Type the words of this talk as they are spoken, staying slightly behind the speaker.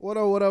What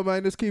up,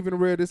 man? This Keeping It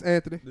Real. This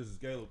Anthony. This is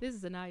Caleb. This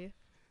is Anaya.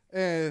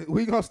 And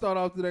we gonna start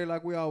off today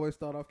like we always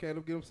start off.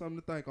 Caleb, give them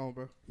something to think on,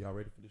 bro. Y'all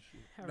ready for this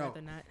shit? I'd No.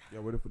 rather not.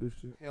 Y'all ready for this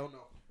shit? Hell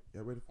no.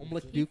 Y'all ready for I'm this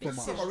looking shit? you Keep for it This is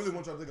my. something I really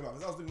want y'all to think about.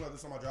 Because I was thinking about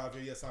this on my drive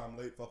here. Yes, I'm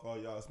late. Fuck all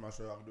y'all. It's my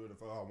show. I can do it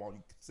if I want.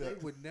 They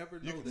would never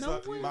know You can that. No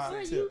suck way. my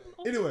What, tip. you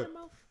open Anyway. your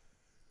mouth?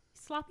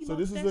 Sloppy So mouth.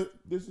 this is That's-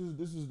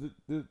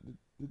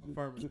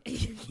 Affirmative.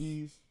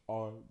 these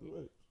are the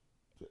ways.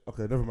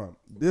 Okay, never mind.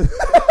 This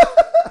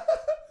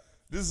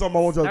is something I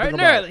want y'all to think Starting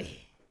about. early.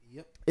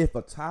 Yep. If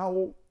a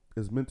towel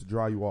is meant to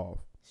dry you off,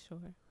 Sure.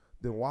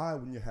 then why,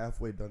 when you're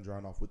halfway done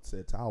drying off with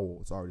said towel,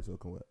 it's already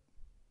soaking wet?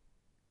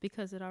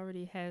 Because it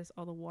already has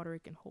all the water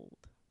it can hold.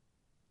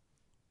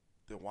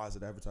 Then why is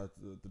it advertised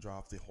to dry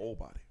off the whole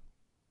body?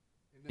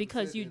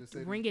 Because you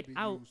wring it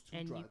out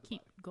and you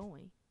keep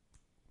going.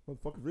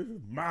 Motherfucker, this is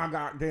my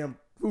goddamn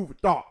food for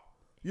thought.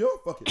 Yo,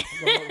 fuck it.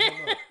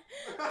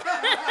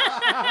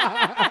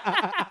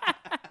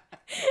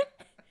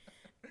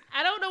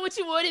 I don't know what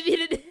you wanted me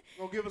to do.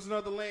 Gonna give us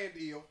another land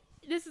deal.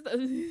 This is the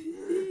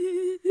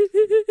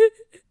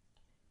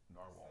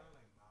Narwhal.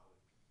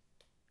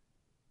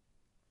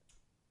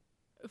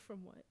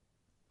 from what?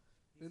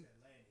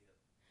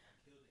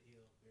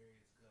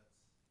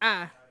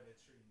 Oh,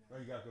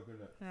 you gotta cook in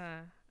that.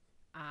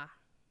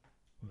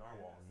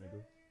 Narwhal,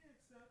 nigga.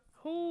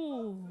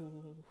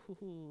 Ooh. Hit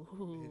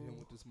him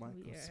with this mic.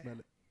 Yeah. Smell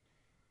it.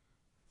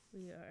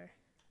 We are.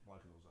 I'm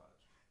liking those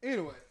eyes.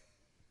 Anyway,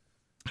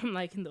 I'm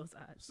liking those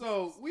odds.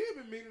 so we have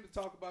been meaning to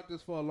talk about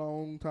this for a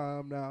long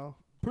time now.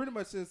 Pretty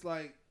much since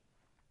like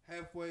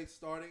halfway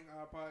starting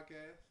our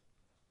podcast.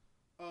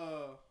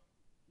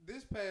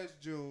 This past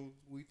June,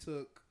 we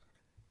took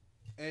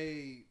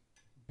a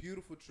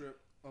beautiful trip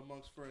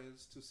amongst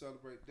friends to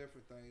celebrate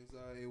different things.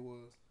 It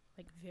was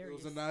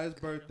Various a nice items.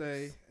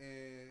 birthday,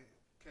 and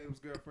Caleb's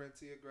girlfriend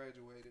Tia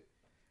graduated.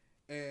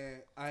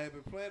 And I had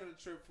been planning the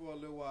trip for a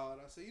little while, and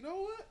I said, you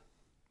know what?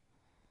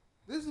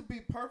 This would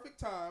be perfect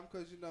time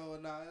because, you know,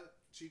 Anaya,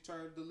 she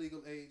turned the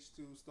legal age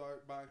to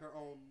start buying her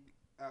own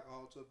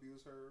alcohol to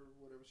abuse her,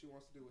 whatever she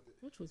wants to do with it.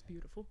 Which was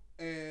beautiful.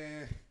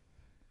 And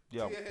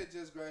Yeah. Tia had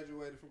just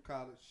graduated from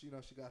college. You know,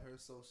 she got her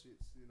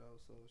associates, you know,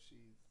 so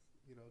she's,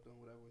 you know, doing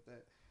whatever with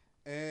that.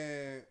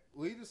 And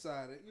we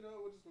decided, you know,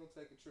 we're just going to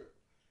take a trip.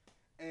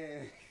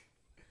 And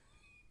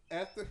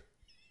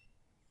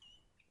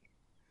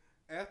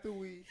after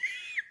we...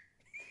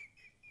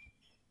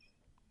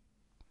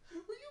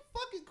 Will you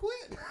fucking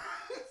quit?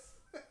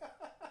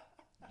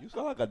 You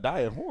sound like a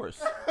dying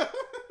horse.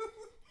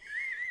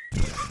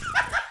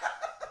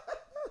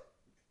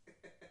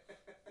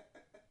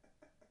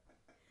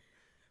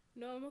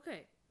 No, I'm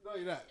okay. No,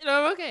 you're not.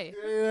 No, I'm okay.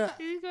 Yeah.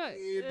 He's good.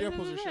 Your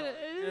dimples are showing.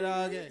 You're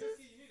not okay.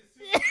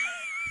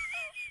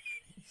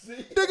 See?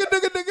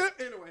 Nigga.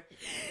 Anyway,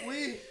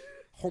 we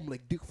home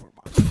like dick for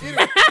my.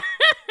 Anyway.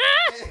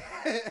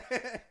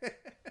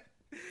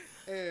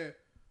 And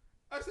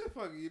I said,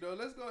 fuck it, you know,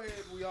 let's go ahead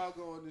and we all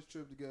go on this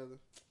trip together.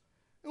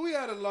 And we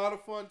had a lot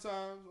of fun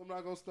times. I'm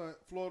not gonna stunt.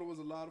 Florida was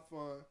a lot of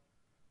fun.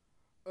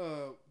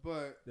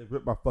 But They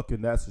ripped my fucking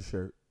NASA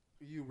shirt.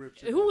 you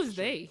ripped your Who was shirt.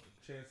 they?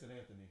 Chance and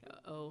Anthony.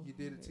 Oh. You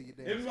did it to your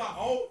dad. It was my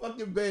own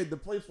fucking bed, the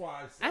place where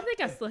I I think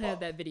I still have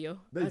that video.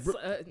 They I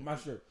ripped my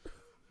shirt.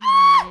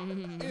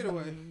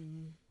 Anyway.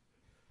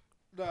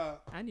 Nah,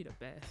 I need a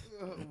bath.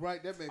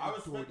 right, that made me I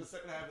respect throw the it.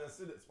 second half of that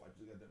sentence. Why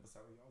you got that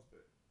beside y'all's bed?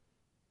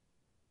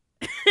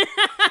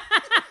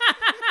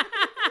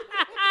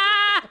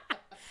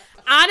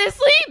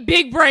 Honestly,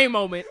 big brain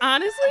moment.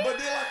 Honestly, But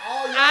then like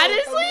all y'all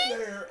Honestly? would come in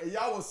there and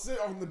y'all would sit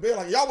on the bed,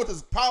 like y'all would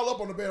just pile up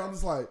on the bed. I'm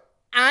just like,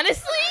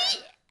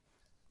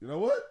 you know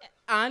what?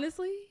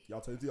 honestly, Y'all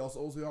take to y'all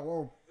souls y'all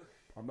want.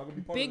 I'm not gonna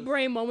be part big of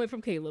brain moment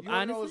from Caleb. You know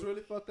what's Honestly,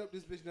 really fucked up?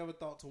 This bitch never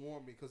thought to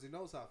warn me because he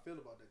knows how I feel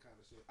about that kind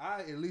of shit.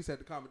 I at least had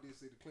the common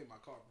decency to clean my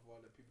car before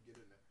I let people get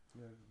in there.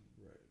 this.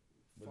 Yeah, right.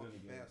 But Fucking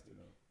then again, bastard. you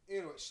know.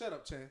 Anyway, shut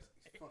up, Chance.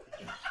 Fucking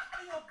Hey,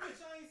 yo,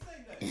 bitch, I ain't say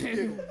nothing.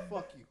 Ew,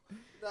 fuck you.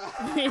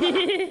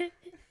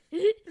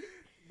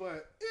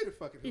 But any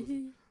fucking who's.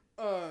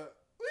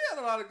 We had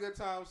a lot of good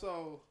times.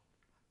 So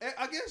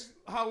I guess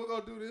how we're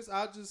gonna do this,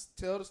 I'll just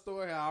tell the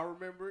story how I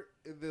remember it,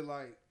 and then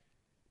like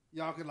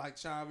y'all can like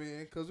chime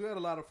in because we had a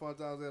lot of fun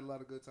times. We had a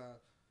lot of good times.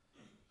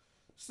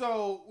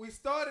 So we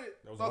started.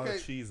 There was a lot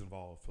of cheese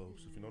involved,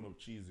 folks. If you don't know what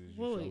cheese is,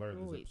 you should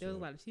learn this there was a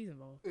episode. lot of cheese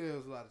involved. Yeah, it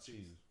was a lot of cheese.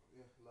 Cheese.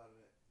 Yeah, a lot of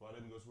that. Well, I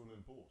didn't go swimming in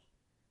the pools.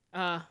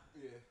 Yeah,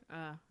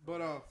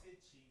 but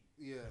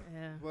yeah,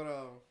 yeah. but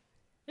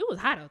It was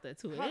hot out there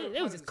too. How It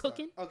did was just it start?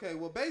 cooking. Okay,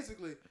 well,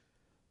 basically,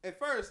 at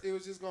first, it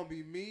was just going to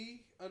be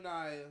me,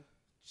 Anaya,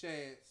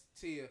 Chance,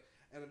 Tia,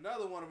 and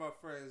another one of our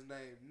friends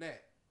named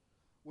Nat.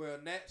 Well,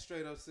 Nat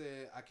straight up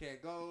said, I can't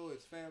go.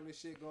 It's family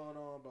shit going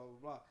on, blah, blah,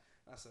 blah.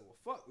 I said, well,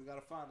 fuck. We got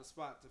to find a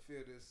spot to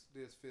fill this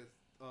fifth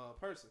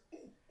person.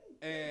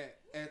 And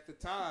at the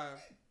time...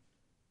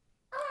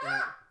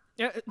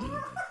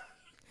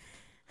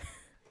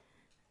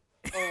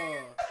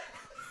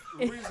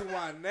 the reason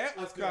why Nat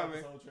was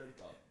coming...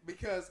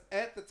 Because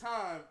at the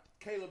time,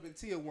 Caleb and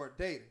Tia weren't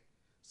dating.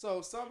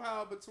 So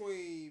somehow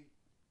between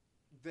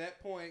that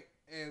point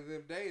and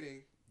them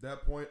dating.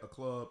 That point, a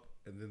club,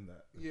 and then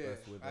that. Yeah,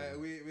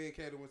 we and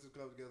Katie went to the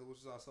club together, which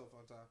was also a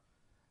fun time.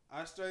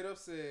 I straight up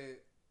said,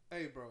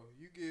 "Hey, bro,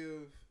 you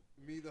give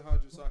me the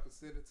 100 so I can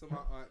send it to my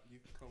aunt. You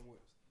can come with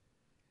us."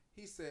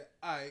 He said,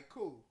 "All right,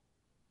 cool."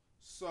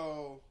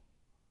 So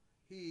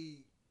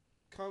he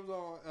comes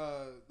on.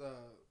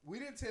 We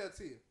didn't tell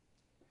Tia,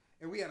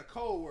 and we had a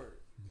code word.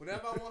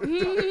 Whenever I wanted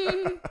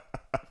to talk.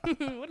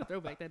 What a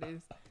throwback that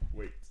is.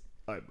 Wait,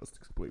 I must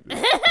explain this.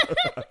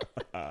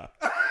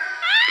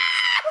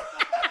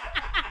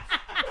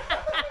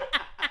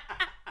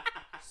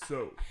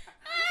 So,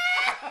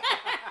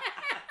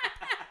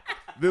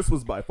 this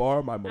was by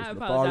far my most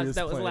nefarious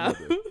that was plan loud.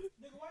 ever. Nigga,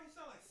 why you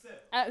sound like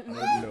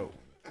Seth? No.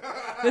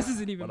 This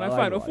isn't even But my I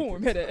final like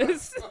form. it. It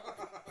is.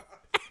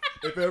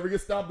 If I ever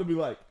get stopped, they'll be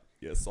like,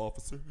 "Yes,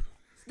 officer."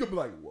 It's gonna be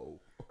like, "Whoa."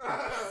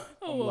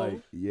 I'm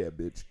like, "Yeah,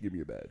 bitch, give me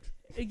your badge."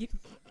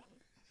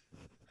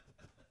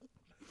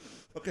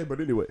 Okay, but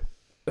anyway,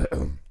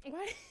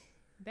 What?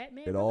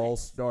 Batman. it all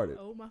started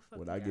Oh my fucking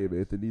when I God. gave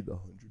Anthony the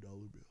 $100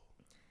 bill.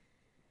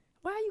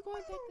 Why are you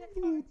going back that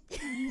far?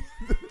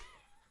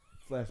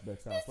 Flashback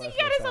sound. He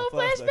got his own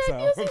flashback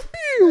music.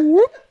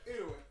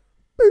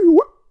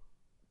 Anyway.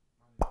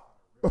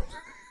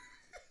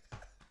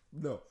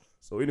 No.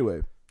 So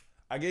anyway,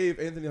 I gave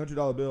Anthony a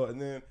 $100 bill,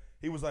 and then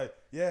he was like,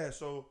 "Yeah."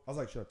 So I was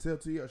like, "Should I tell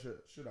Tia or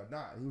should I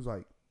not?" And he was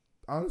like,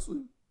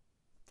 "Honestly,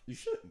 you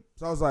shouldn't."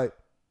 So I was like,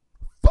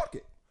 "Fuck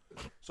it."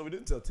 So we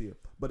didn't tell Tia.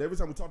 But every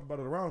time we talked about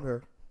it around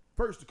her,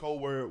 first the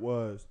code word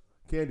was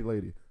Candy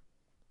Lady.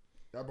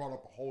 That brought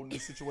up a whole new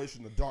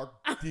situation, the dark,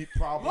 deep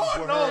problems Lord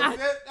with knows, her.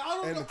 man. I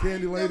don't and know. the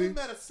Candy Lady.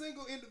 Never met a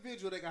single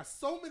individual that got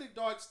so many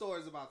dark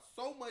stories about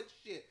so much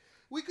shit.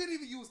 We couldn't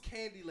even use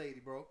Candy Lady,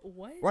 bro.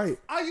 What? Right.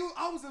 I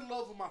was in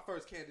love with my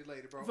first Candy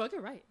Lady, bro.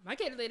 Fucking right. My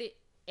Candy Lady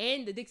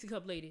and the Dixie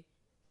Cup Lady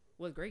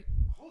was great.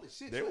 Holy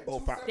shit. They you were had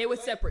both two fine. They were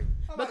ladies? separate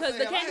I'm about to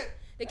because say,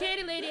 the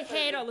Candy Lady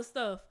had all the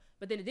stuff,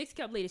 but then the Dixie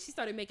Cup Lady, she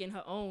started making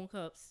her own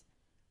cups.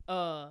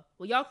 Well,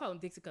 y'all call them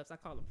Dixie cups. I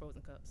call them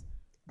frozen cups.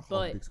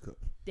 But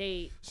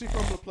they She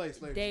from the place,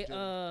 ladies. they and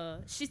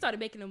gentlemen. she started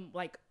making them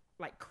like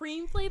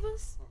cream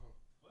flavors.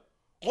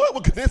 What?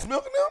 With condensed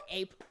milk in them?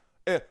 Ape.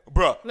 Yeah,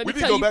 bruh, Let we me need to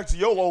tell go you- back to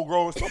your old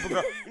growing stomping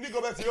ground. We need to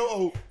go back to your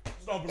old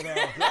stomping ground.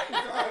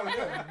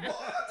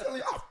 I tell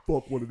you, I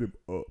fuck one of them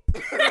up.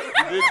 You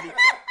dig me?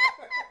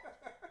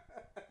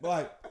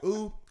 Like,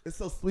 ooh, it's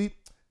so sweet.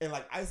 And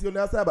like icy on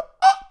the outside, but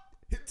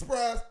hit the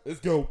surprise.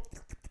 Let's go.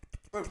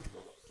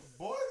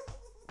 Boy.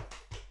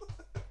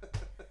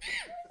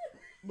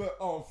 But,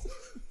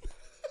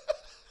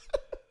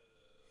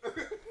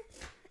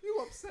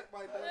 You upset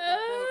right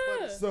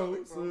now.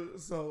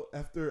 So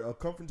after a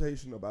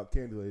confrontation about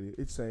Candy Lady,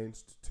 it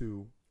changed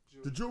to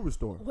the jewelry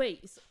store.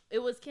 Wait, so it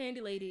was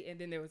Candy Lady, and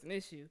then there was an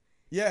issue.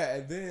 Yeah,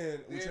 and then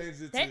we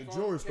changed it to the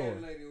jewelry store.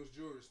 Candy Lady, it was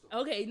jewelry store.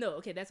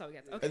 Okay, that's all we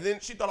got. Okay. And then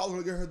she thought I was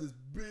gonna get her this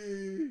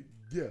big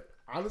gift.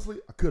 Honestly,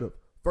 I could have.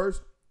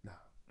 First, nah,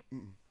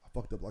 I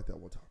fucked up like that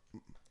one time.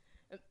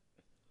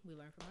 We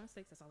learn from our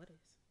mistakes. That's all it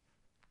is.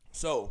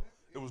 So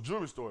it was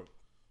jewelry store.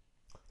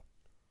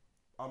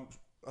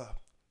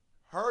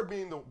 Her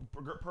being the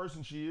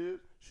person she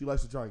is, she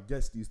likes to try and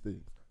guess these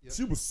things. Yep.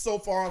 She was so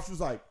far off. She was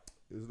like,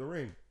 "Is it a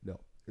ring? No.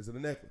 Is it a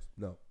necklace?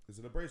 No. Is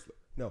it a bracelet?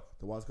 No.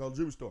 Then why it's called a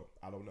jewelry store?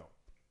 I don't know."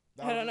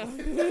 I don't know.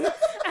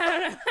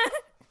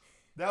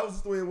 That was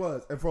just the way it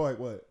was. And for like,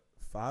 what,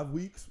 5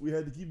 weeks we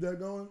had to keep that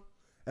going?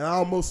 And I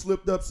almost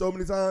slipped up so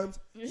many times.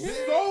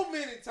 So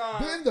many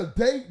times. Then the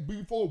day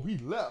before we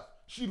left,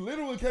 she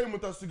literally came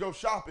with us to go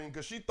shopping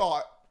because she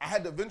thought I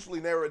had to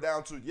eventually narrow it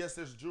down to, yes,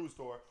 there's a jewelry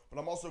store, but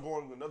I'm also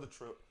going on another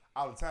trip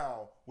out of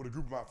town with a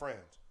group of my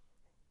friends.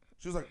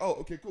 She was like, "Oh,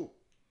 okay, cool."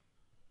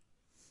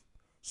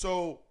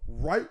 So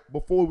right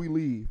before we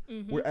leave,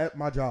 we're at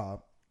my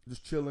job,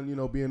 just chilling,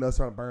 being us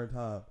trying to burn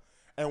time.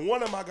 And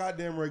one of my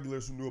goddamn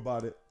regulars who knew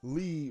about it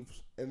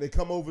leaves, and they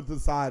come over to the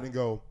side and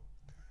go,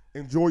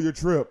 "Enjoy your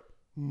trip."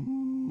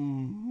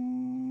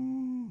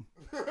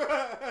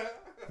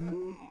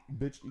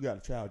 Bitch, you got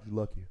a child. You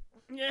lucky.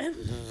 Yeah.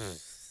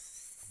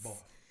 Boy.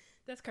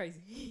 That's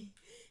crazy.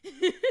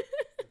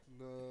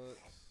 Nuts.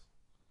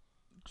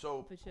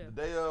 So sure. the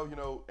day of,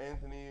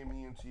 Anthony,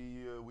 me, and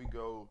Tia, we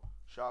go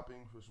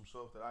shopping for some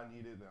stuff that I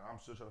needed, and I'm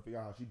still trying to figure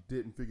out how she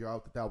didn't figure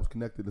out that was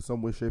connected in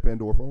some way, shape,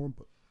 and or form.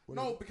 But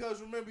no,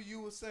 because remember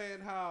you were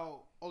saying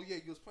how,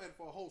 you was planning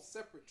for a whole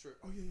separate trip.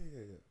 Oh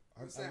yeah.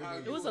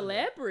 It was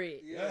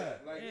elaborate. Yeah.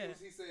 Yeah.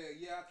 He said,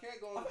 I can't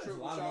go on the trip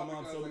with I've y'all my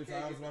mom because so I many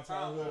can't times get in my the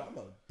time childhood. off. I'm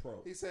a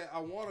pro. He said, I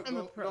want to I'm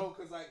a go. pro. No,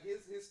 because like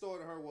his story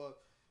to her was,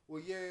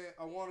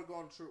 I want to go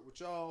on a trip with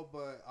y'all,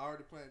 but I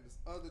already planned this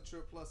other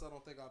trip. Plus, I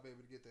don't think I'll be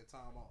able to get that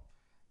time off.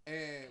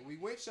 And we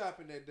went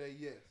shopping that day,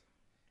 yes.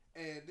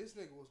 And this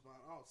nigga was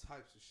buying all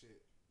types of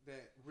shit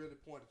that really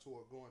pointed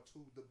toward going to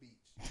the beach.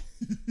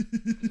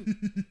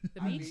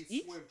 The I beach.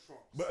 need swim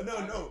trunks. But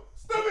no.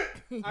 Stop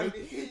it! I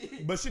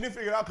need. But she didn't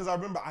figure it out because I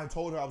remember I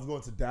told her I was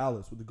going to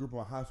Dallas with a group of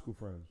my high school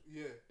friends.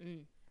 Yeah.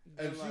 And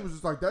she was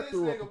just like, that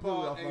threw her completely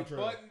off my trail.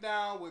 trail. Button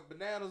down with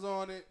bananas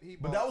on it.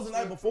 But that was the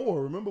night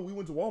before. Remember, we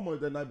went to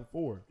Walmart that night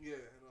before. Yeah,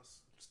 and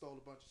stole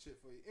a bunch of shit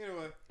for you.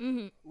 Anyway,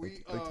 Mm-hmm.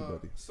 Thank you,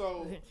 buddy.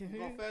 So we're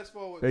gonna fast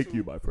forward. Thank to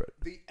you, my friend.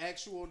 The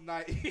actual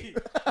night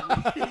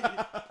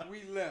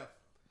we left.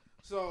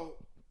 So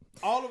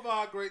all of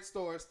our great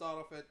stories start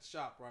off at the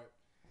shop, right?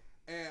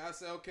 And I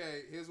said,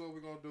 okay, here's what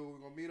we're gonna do.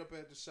 We're gonna meet up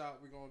at the shop.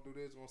 We're gonna do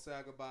this. We're gonna say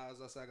our goodbyes.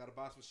 I said I gotta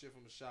buy some shit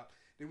from the shop.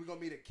 Then we're gonna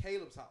meet at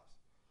Caleb's house.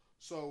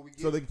 So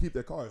they can keep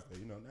their cars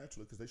there,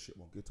 naturally, because they shit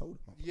won't get towed.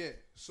 Yeah.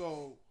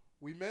 So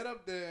we met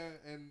up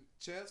there, and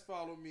Chance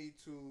followed me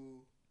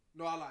to.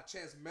 No, I lied.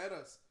 Chance met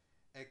us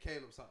at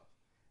Caleb's house,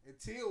 and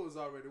Tia was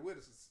already with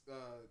us.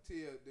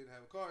 Tia didn't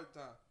have a car at the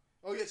time.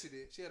 Oh yes, she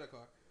did. She had a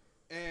car,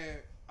 and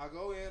I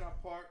go in. I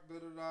park. Da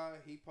da da.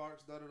 He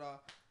parks. Da da da.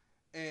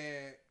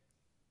 And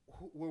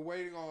we're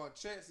waiting on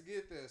Chance to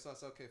get there. So I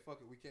said, okay, fuck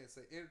it. We can't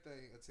say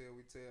anything until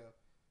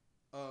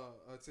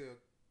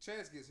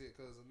Chance gets here,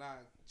 because now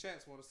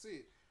Chance want to see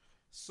it.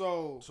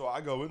 So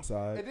I go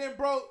inside. And then,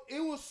 bro,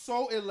 it was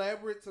so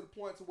elaborate to the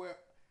point to where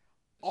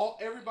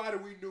everybody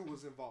we knew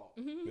was involved.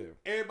 Mm-hmm. Yeah.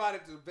 Everybody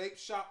at the vape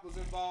shop was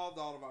involved.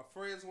 All of our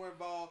friends were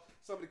involved.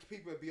 Some of the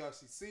people at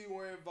BRCC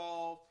were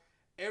involved.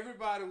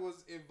 Everybody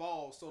was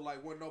involved. So,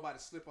 like, when nobody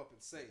slip up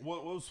and say it.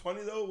 What was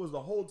funny, though, was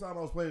the whole time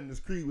I was playing this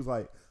Creed was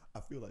like,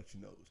 I feel like she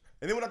knows.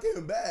 And then when I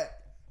came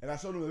back and I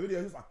showed him the video,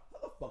 he was like, how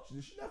the fuck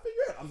did she not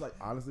figure it out? I was like,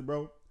 honestly,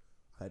 bro,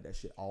 I had that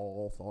shit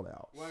all thought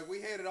out. Like, we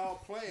had it all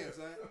planned,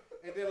 son.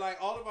 And then, like,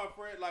 all of our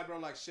friends, like, bro,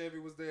 like, Chevy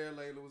was there,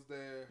 Layla was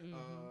there,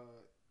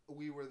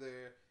 we were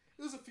there.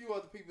 There was a few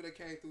other people that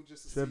came through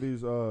just to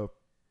Chevy's, see. what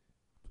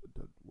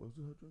was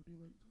it her drug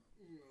dealer?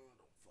 I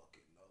don't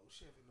fucking know.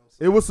 Chevy knows.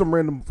 It was some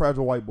random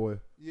fragile white boy.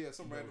 Yeah,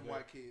 some random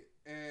white kid.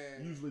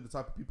 And Usually the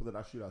type of people that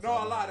I shoot outside. No,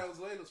 I lied. That was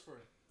Layla's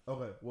friend.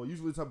 Okay, well,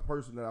 usually the type of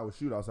person that I would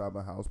shoot outside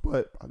my house,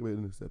 but I made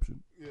an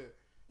exception. Yeah.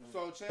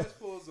 So Chance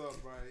pulls up,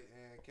 right,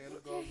 and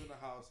Caleb goes in the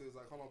house. He was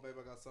like, "Hold on, babe,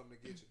 I got something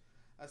to get you."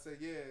 I said,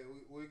 "Yeah,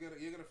 you're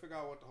gonna figure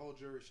out what the whole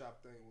jury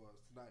shop thing was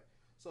tonight."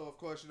 So of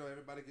course,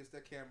 everybody gets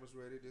their cameras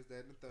ready, this,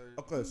 that, and the third.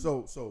 Okay,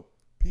 so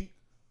Pete,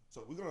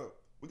 so we're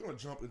gonna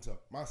jump into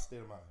my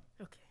state of mind.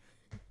 Okay.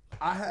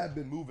 I had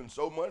been moving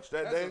so much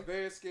that That's day. a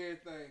very scary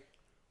thing.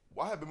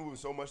 Well, I had been moving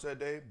so much that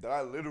day that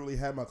I literally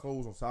had my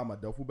clothes inside my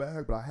duffel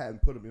bag, but I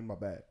hadn't put them in my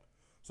bag.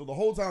 So the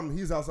whole time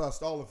he's outside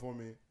stalling for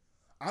me,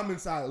 I'm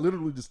inside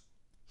literally just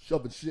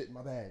shoving shit in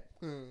my bag.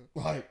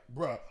 Like,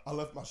 bruh, I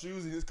left my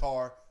shoes in his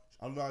car.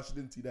 I know I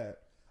shouldn't see that.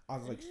 I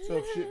was like,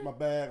 stuff shit in my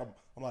bag.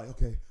 I'm like,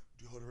 okay,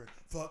 deodorant.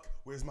 Fuck,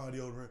 where's my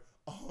deodorant?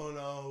 Oh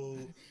no.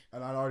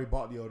 And I'd already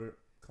bought deodorant.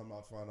 Come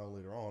out to find out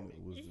later on,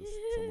 it was just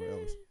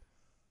somewhere else.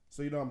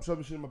 So, I'm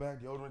shoving shit in my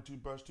bag, deodorant,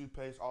 toothbrush,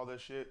 toothpaste, all that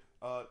shit.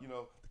 The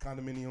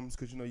condominiums,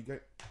 because, you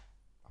get,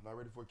 I'm not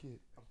ready for a kid.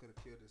 I'm going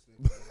to kill this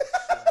nigga.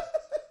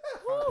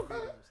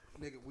 Condominiums.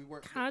 Nigga, we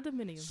work.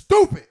 Condominium.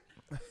 Stupid.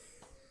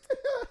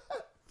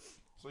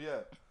 So,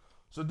 yeah.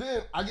 So,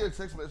 then I get a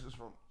text message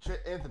from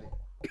Anthony.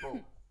 Bro,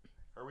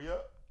 hurry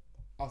up.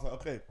 I was like,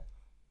 okay.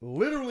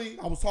 Literally,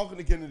 I was talking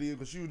to Kennedy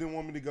because she didn't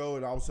want me to go,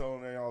 and I was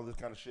telling her all this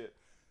kind of shit.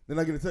 Then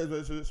I get a text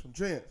message from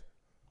Chance.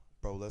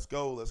 Bro, let's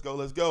go.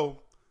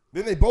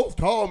 Then they both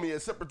call me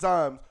at separate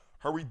times.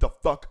 Hurry the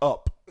fuck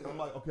up. And I'm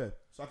like, okay.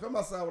 So I come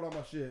outside with all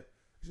my shit.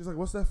 She's like,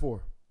 what's that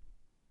for?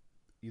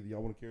 Either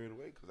y'all want to carry it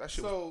away, because that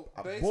shit So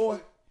boy.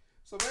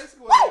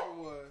 basically what happened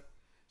was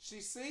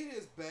she seen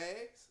his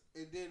bags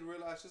and then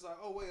realized, she's like,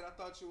 oh wait, I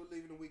thought you were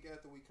leaving the week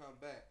after we come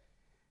back.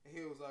 And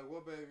he was like,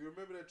 well, babe, you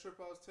remember that trip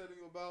I was telling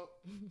you about?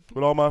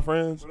 With all my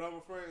friends? With all my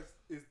friends,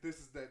 this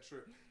is that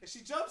trip. And she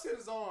jumps in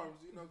his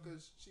arms,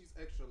 because she's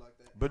extra like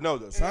that. But no,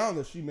 the sound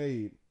that she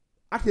made,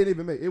 I can't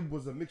even make. It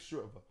was a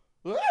mixture of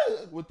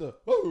with the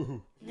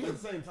at the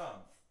same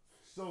time.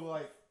 So,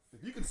 like,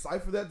 if you can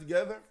cipher that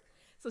together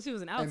So she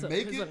was an alto. and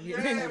make it, and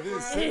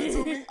then send it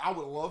to me, I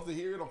would love to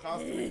hear it on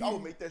constant. I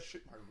would make that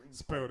shit my ring.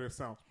 Spell that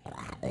sound.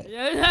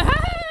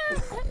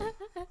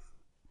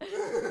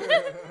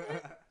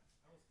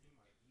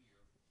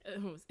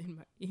 It was in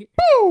my ear.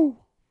 Boo!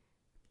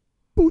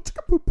 Boo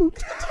chicka boo boo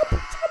chicka chicka boo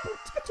chicka boo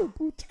chicka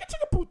boo chicka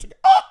chicka boo chicka.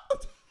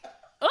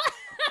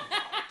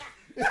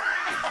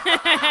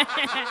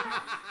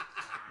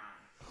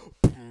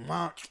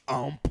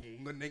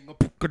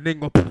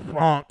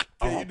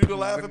 Can you do the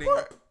laughing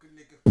part?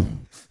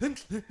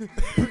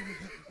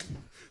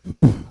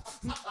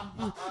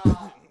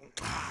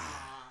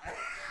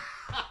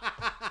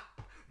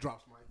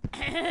 Drops mic.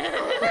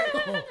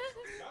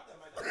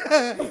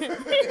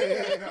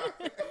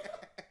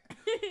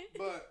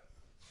 But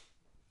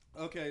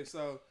okay,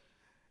 so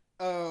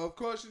of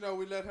course,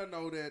 we let her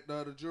know that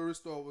the jewelry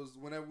store was,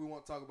 whenever we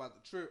want to talk about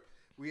the trip,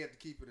 we had to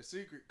keep it a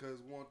secret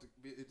because we wanted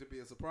it to be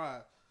a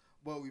surprise.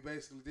 What we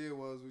basically did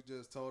was we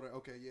just told her,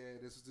 okay, yeah,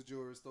 this is the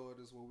jewelry store.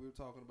 This is what we were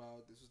talking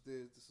about. This was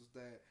this. This was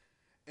that.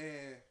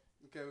 And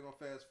okay, we're gonna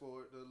fast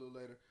forward a little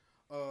later.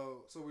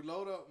 So we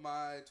load up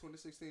my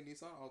 2016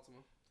 Nissan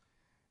Altima,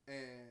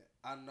 and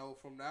I know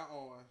from now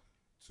on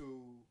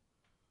to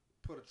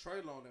put a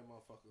trailer on that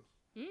motherfucker.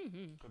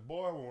 Mm-hmm.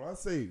 Boy, when I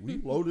say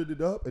we loaded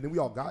it up and then we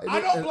all got in I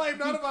it. don't blame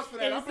none of us for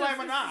that. I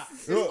blame Anai.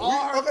 It's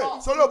all her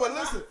fault. So no, but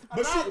listen.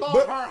 Anai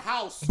bought her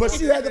house. But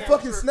she had the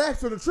fucking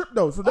snacks on the trip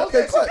though. So that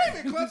okay, clutch. she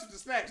came in clutch with the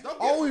snacks.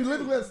 All we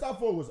literally had to stop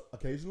for was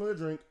occasionally a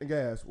drink and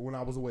gas when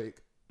I was awake.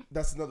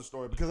 That's another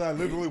story because I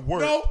literally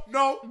worked.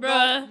 No.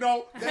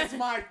 That's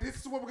mine. This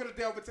is what we're gonna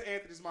delve into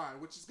Anthony's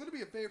mind, which is gonna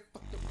be a very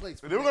fucked up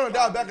place. And then we're gonna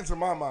dive back into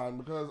my mind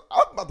because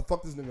I'm about to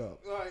fuck this nigga up.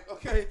 Like,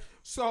 okay,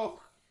 so,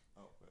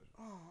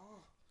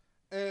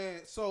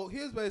 and so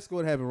here's basically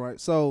what happened,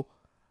 right? So,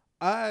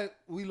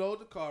 we load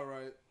the car,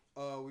 right?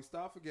 We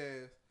stop for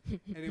gas,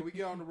 and then we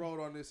get on the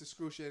road on this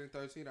excruciating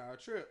 13-hour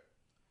trip.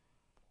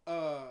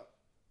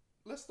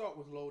 Let's start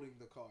with loading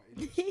the car.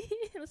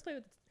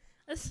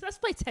 Let's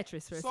play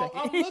Tetris for a second. So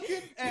I'm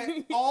looking at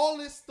all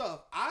this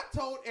stuff. I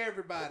told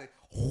everybody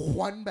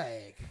one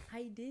bag.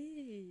 I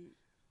did.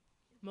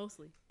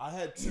 Mostly. I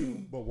had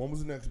two, but one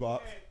was an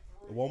Xbox,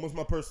 one was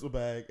my personal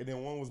bag, and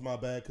then one was my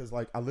bag because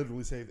like I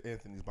literally saved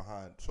Anthony's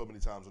behind so many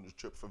times on this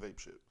trip for vape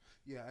shit.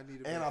 Yeah, I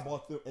needed. And I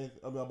bought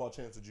I bought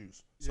Chance of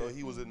Juice, so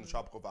he was in the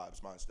tropical vibes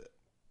mindset.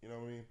 You know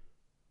what I mean?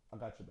 I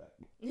got your back.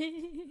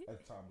 At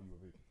the time when you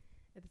were vaping.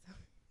 At the time.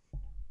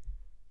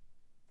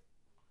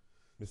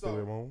 Mr.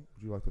 Ramon,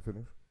 would you like to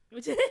finish?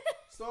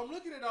 So I'm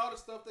looking at all the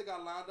stuff they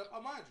got lined up.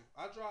 Mind you,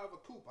 I drive a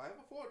coupe. I have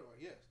a 4-door,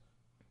 yes.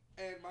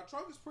 And my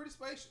trunk is pretty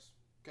spacious,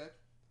 okay?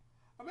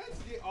 I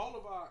managed to get all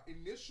of our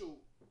initial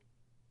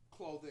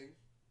clothing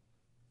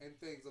and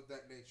things of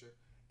that nature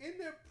in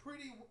there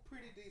pretty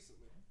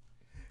decently.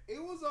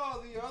 It was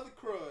all the other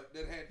crud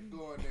that had to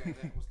go in there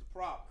that was the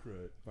problem.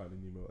 Crud.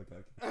 Finding Nemo.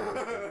 Okay.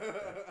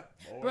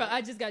 Bro,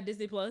 I just got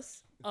Disney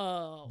Plus.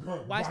 Watch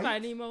right?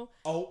 Finding Nemo.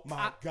 Oh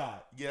my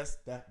God. Yes,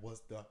 that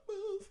was the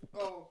move.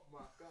 Oh my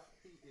God.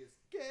 He is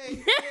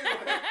gay.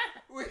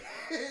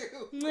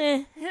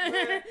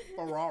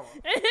 Ferrara.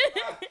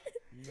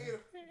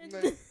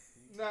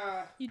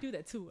 Nah. You do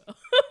that too well.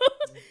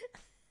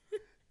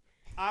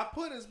 I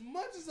put as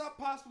much as I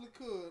possibly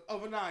could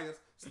of Anaya's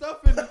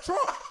stuff in the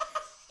trunk.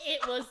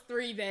 It was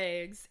 3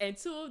 bags, and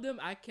 2 of them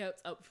I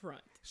kept up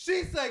front.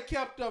 She said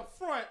kept up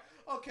front.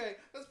 Okay,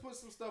 let's put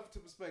some stuff into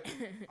perspective.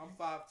 I'm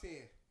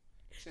 5'10".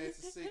 Chance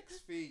is 6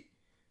 feet.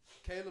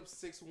 Caleb's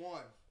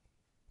 6'1".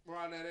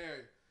 Around that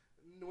area.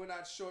 We're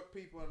not short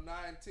people. 9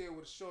 and 10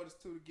 were the shortest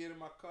 2 to get in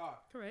my car.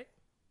 Correct.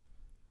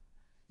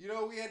 You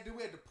know what we had to do?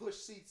 We had to push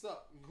seats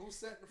up. And who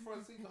sat in the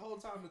front seat the whole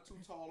time? The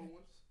 2 taller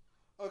ones.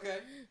 Okay?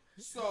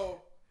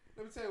 So,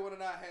 let me tell you what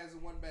Anaya has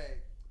in one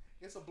bag.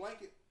 It's a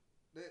blanket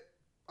that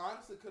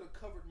honestly could have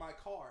covered my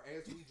car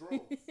as we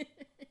drove.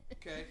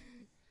 Okay?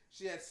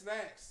 She had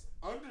snacks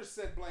under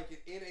said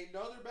blanket in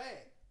another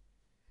bag.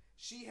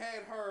 She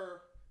had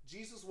her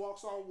Jesus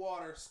Walks on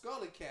Water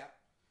Scully cap,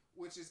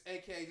 which is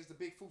AKA just a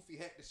big foofy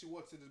hat that she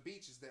wore to the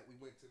beaches that we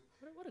went to.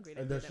 What a great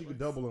and idea that she could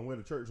was. double and wear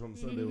to church on the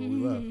Sunday when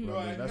we left. But,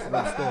 I mean, that's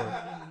another story.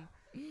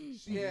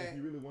 If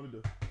you really wanted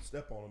to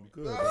step on him, you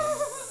could.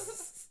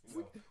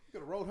 We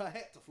could have rolled her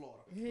hat to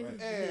Florida. Right.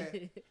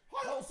 And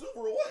I don't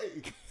super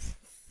away.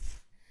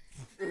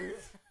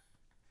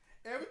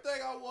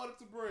 everything I wanted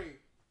to bring.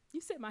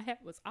 You said my hat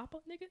was Appa,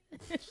 nigga?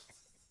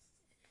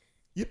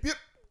 Yep.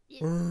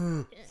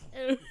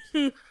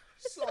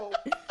 So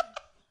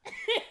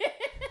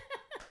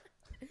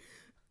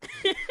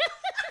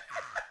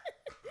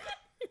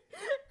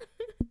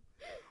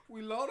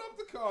we load up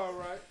the car,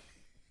 right?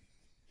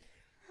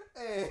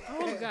 And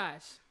Oh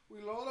gosh.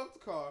 we load up the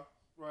car,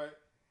 right?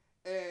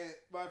 And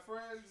my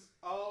friends,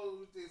 all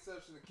with the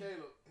exception of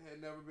Caleb,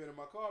 had never been in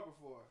my car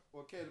before.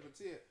 Or Caleb and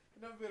Tia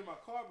had never been in my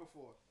car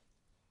before.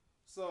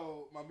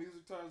 So my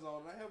music turns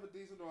on, and I have a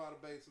decent amount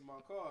of bass in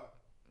my car.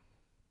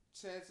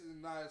 Chances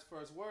and Nia's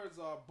first words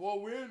are, "Boy,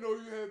 we didn't know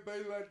you had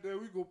bass like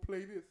that. We gonna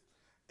play this."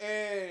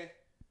 And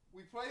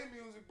we play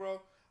music,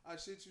 bro. I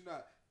shit you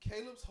not.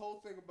 Caleb's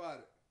whole thing about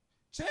it.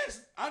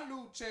 Chance, I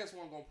knew Chance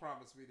wasn't gonna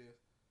promise me this.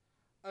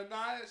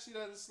 Anaya, she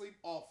doesn't sleep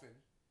often.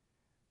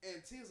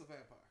 And Tia's a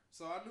vampire.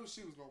 So I knew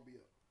she was gonna be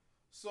up.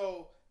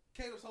 So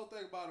Caleb's whole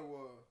thing about it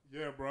was,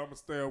 "Yeah, bro, I'm gonna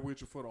stay up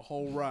with you for the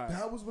whole ride."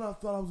 That was when I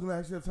thought I was going to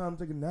actually have time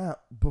to take a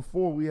nap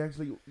before we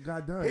actually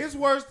got done. His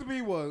words to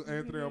me was,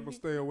 "Anthony, I'm gonna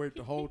stay awake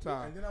the whole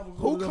time." And then I was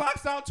Who loaded up-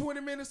 clocks out 20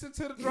 minutes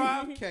into the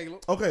drive?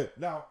 Caleb. Okay,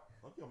 now,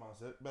 fuck your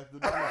mindset. Back to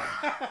the drive.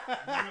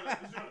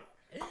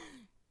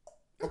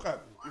 Okay,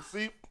 you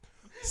see?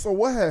 So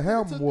what had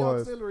happened Took the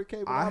was auxiliary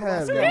cable I out of my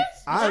had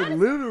stuff. I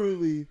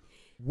literally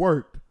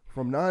worked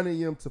from 9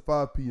 a.m. to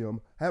 5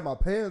 p.m., had my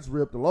pants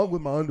ripped along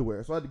with my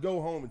underwear. So I had to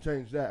go home and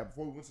change that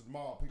before we went to the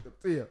mall and picked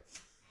up Tia.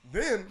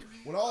 Then,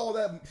 when all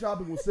that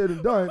shopping was said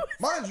and done,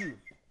 mind you,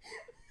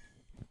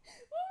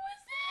 What was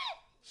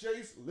that?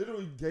 Chase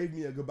literally gave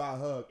me a goodbye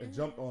hug and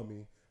jumped on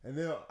me. And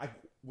then,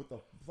 with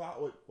the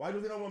why do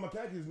they not wear my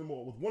khakis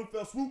anymore? With one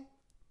fell swoop,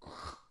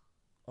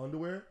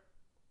 underwear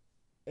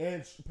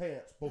and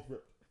pants both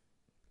ripped.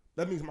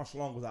 That means my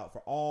schlong was out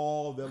for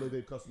all the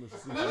LA customers to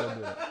see.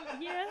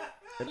 Yeah.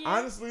 And Yeah.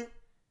 honestly,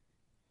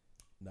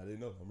 now they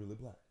know I'm really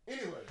black.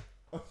 Anyway.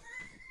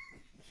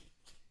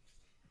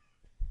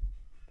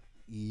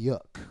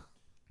 Yuck.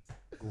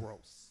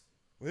 Gross.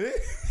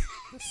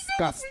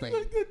 Disgusting.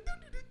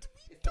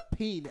 It's a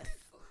penis.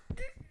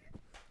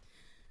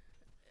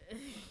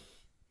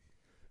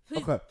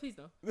 Please, Okay. please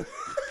don't.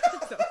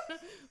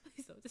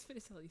 Please don't. Just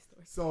finish telling these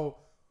stories. So,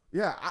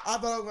 yeah, I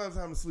thought I was going to have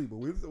time to sleep, but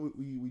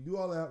we do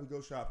all that. We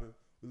go shopping.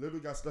 We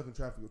literally got stuck in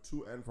traffic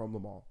to and from the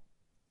mall.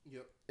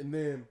 Yep. And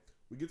then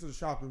we get to the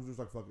shop and we're just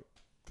like, fuck it.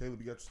 Caleb,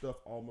 you got your stuff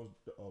almost.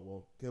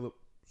 Caleb,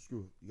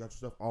 screw it. You got your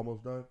stuff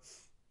almost done.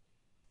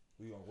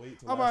 We gonna wait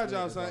till. I'm all right,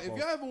 y'all, son. If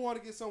y'all ever want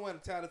to get somewhere in a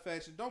tighter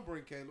fashion, don't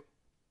bring Caleb.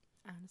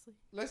 Honestly.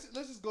 Let's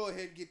just go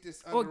ahead and get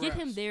this. Or get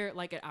him there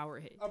like an hour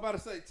ahead. I'm about to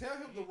say, tell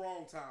him the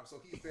wrong time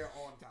so he's there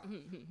on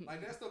time.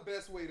 Like that's the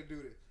best way to do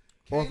this.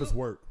 Or if it's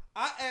work.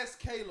 I asked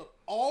Caleb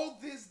all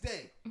this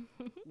day,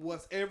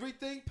 was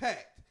everything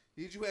packed?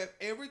 Did you have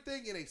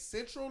everything in a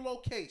central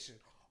location?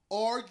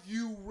 Are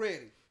you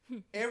ready?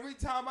 Every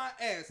time I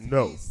asked,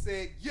 No. he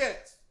said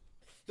yes.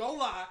 Don't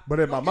lie. But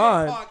in Don't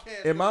my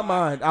get a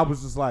mind, podcast I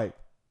was just like,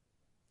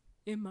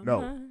 In my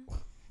no. mind.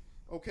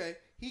 okay.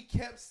 He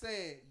kept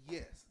saying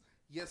yes.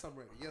 Yes, I'm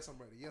ready. Yes, I'm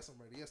ready. Yes, I'm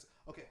ready. Yes.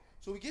 Okay.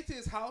 So we get to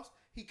his house.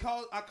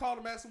 I called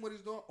him, asked him what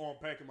he's doing. Oh, I'm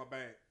packing my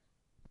bag.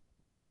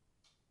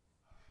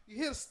 You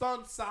hear the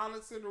stunned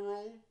silence in the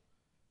room.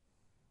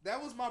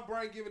 That was my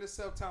brain giving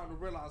itself time to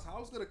realize how I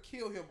was going to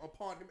kill him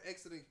upon him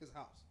exiting his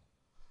house.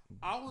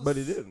 But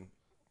he didn't.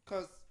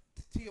 Because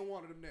Tia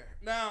wanted him there.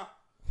 Now,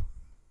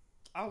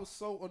 I was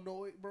so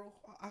annoyed, bro.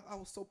 I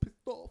was so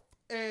pissed off.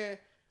 And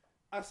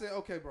I said,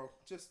 okay, bro,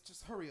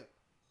 just hurry up.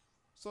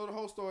 So the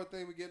whole story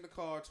thing, we get in the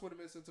car, 20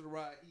 minutes into the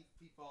ride,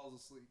 he falls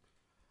asleep.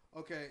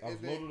 Okay. I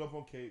was loaded up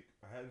on cake.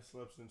 I hadn't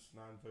slept since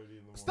 9:30 in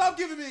the morning. Stop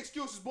giving me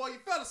excuses, boy. You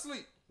fell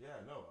asleep. Yeah,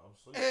 no, I was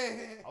sleeping.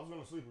 I was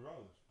going to sleep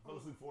regardless. I fell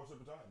asleep 4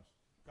 separate times.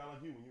 Kind of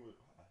like you when you were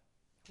high.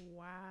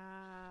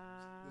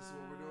 Wow. This is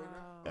what we're doing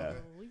now? Yeah.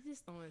 Okay. We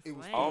just throwing It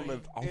was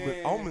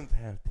slang. Almonds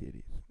have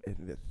titties, and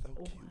they're so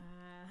cute.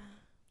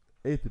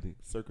 Wow. Anthony,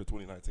 circa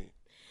 2019.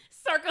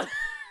 Circle.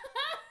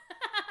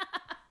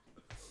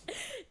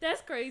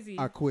 That's crazy.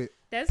 I quit.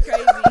 That's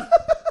crazy.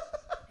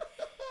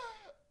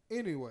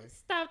 Anyway.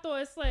 Stop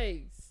throwing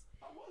slangs.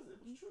 I was. It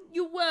was true.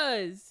 You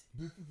was.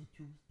 This is a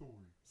true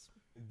story.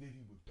 And then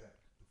he was back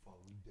the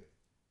following day.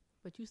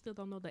 But you still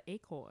don't know the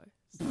acorn.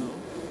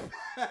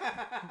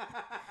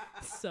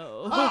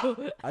 So.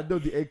 I know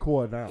the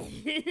acorn now.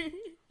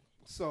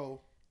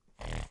 So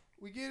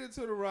we get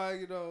into the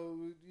ride, you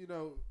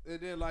know, and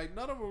then like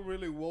none of them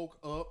really woke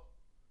up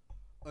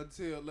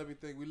until, let me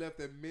think, we left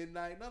at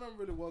midnight. None of them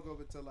really woke up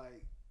until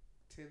like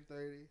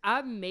 10:30.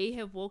 I may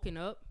have woken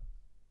up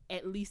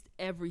at least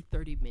every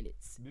 30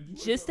 minutes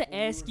just to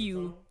ask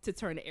you to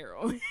turn the air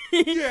on.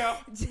 Yeah.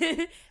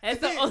 That's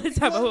the only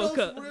time I woke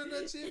up.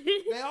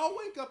 They all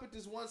wake up at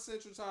this one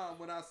central time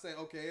when I say,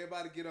 okay,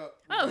 everybody get up.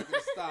 We're making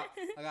a stop.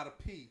 I got to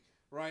pee,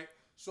 right?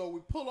 So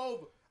we pull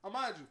over.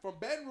 Mind you, from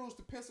Baton Rouge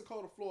to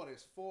Pensacola, Florida,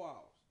 it's 4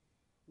 hours.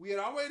 We had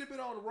already been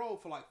on the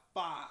road for like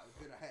 5.5,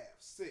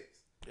 6.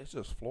 It's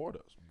just Florida.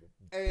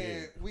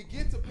 And we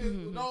get to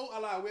Pensacola. No, I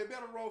lied. We had been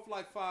on the road for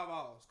like 5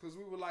 hours because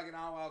we were like an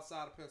hour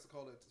outside of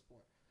Pensacola at this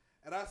point.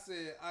 And I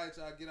said, all right,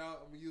 y'all get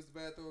out. I'm going to use the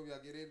bathroom. Y'all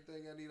get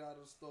anything I need out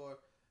of the store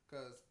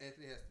because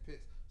Anthony has to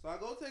piss. So I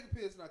go take a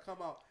piss and I come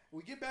out.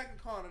 We get back in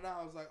the car and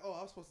I was like, oh,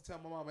 I was supposed to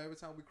tell my mom every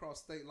time we cross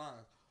state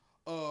lines.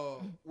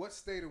 What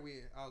state are we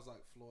in? I was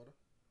like, Florida.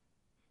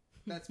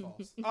 That's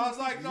false. I was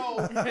like, no,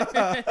 it's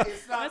not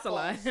That's false. a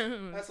lie.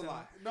 That's a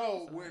lie.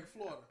 No, we're in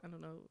Florida. I don't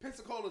know.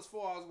 Pensacola's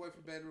 4 hours away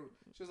from Baton Rouge.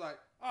 She was like,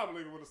 I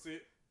believe it when I see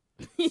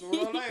it.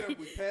 Sooner or later,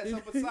 we pass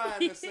up a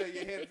sign that says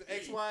you're headed to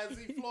X, Y, and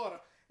Z, Florida.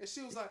 And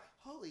she was like,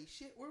 holy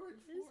shit, we're in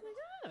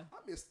Florida.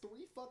 I missed 3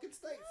 fucking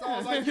states. So I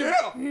was like,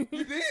 yeah, you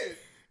did.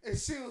 And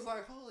she was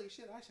like, holy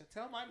shit, I should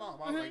tell my mom.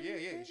 I was like, yeah,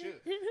 you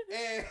should.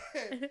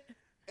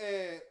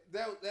 And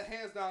that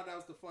hands down, that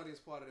was the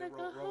funniest part of that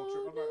road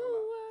trip. I'm not gonna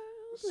lie.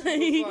 She was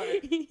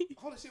like,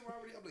 holy shit, we're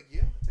already. I'm like,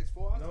 yeah, it takes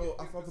 4 hours. No,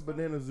 I thought the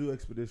Banana Zoo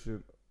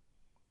expedition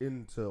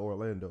into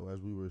Orlando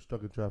as we were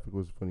stuck in traffic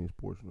was the funniest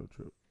portion of the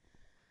trip.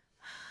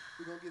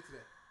 We're gonna get to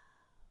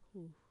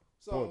that.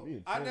 So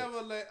Boy, I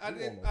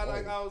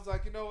was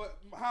like, you know what?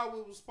 How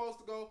it was supposed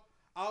to go,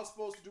 I was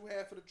supposed to do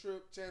half of the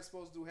trip. Chance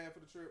supposed to do half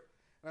of the trip.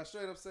 And I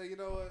straight up say, you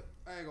know what?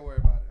 I ain't gonna worry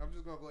about it. I'm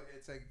just gonna go ahead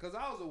and take it. Cause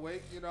I was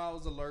awake, I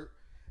was alert.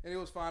 And it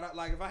was fine.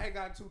 Like if I had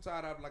gotten too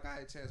tired, I'd be like, I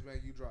had a chance,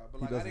 man, you drive.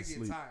 But like I didn't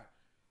get tired.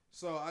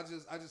 So I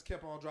just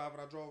kept on driving.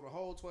 I drove the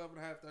whole 12 and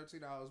a half,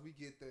 13 hours. We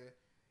get there.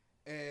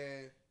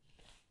 And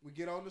we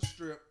get on the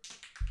strip.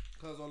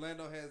 Because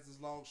Orlando has this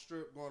long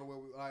strip going to where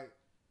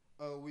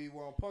we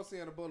were on Ponce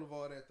Ana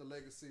Boulevard at the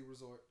Legacy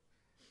Resort.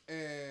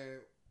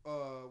 And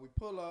we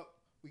pull up.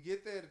 We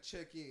get there to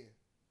check in.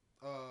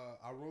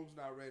 Our room's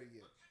not ready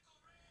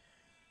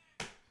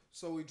yet.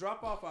 So we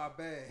drop off our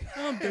bags.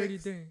 I'm dirty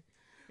thing.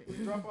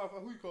 We drop off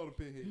who you call the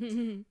pinhead?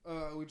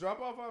 We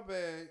drop off our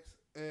bags.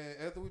 And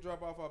after we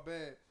drop off our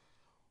bag,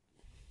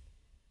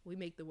 we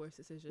make the worst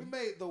decision. We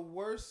made the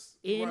worst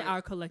in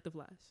our collective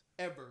lives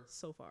ever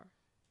so far.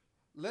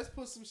 Let's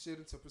put some shit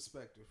into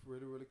perspective,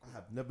 really, really quick. I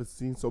have never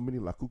seen so many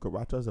La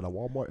Cucarachas at a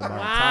Walmart in my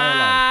entire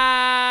life.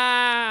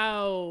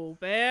 Wow,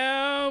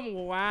 bam!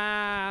 Wow.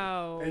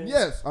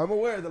 Yes, I'm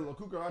aware that La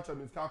Cucaracha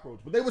means cockroach,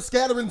 but they were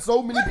scattered in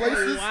so many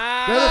places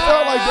that it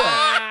felt like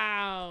that.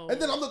 Wow.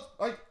 And then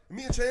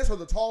me and Chance are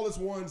the tallest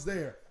ones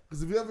there.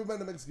 Because if you've ever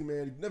met a Mexican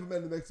man, you've never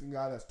met a Mexican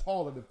guy that's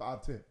taller than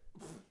 5'10".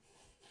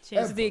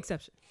 Chance is the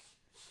exception.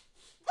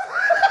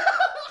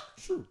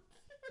 True.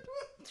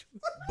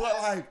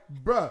 But like,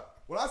 bruh,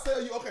 when I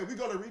tell you, okay, we're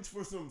gonna reach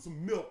for some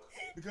milk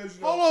because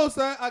you know. Hold on,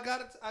 son. I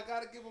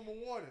gotta give him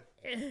a warning.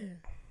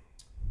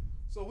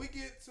 So we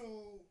get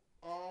to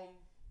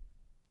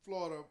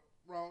Florida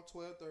around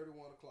 12:30,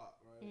 1 o'clock,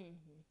 right?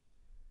 Mm-hmm.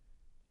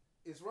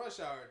 It's rush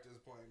hour at this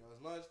point. You know,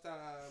 it's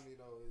lunchtime. You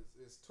know,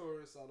 it's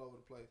tourists all over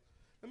the place.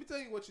 Let me tell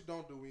you what you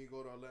don't do when you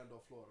go to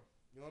Orlando, Florida.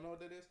 You don't know what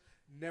that is?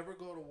 Never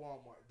go to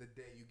Walmart the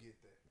day you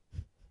get there.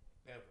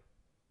 Ever.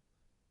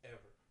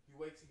 You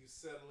wait till you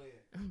settle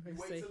in. You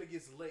wait till it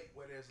gets late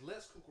where there's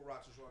less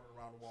cucarachas running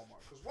around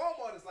Walmart. Because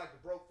Walmart is like the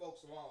broke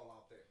folks mall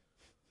out there.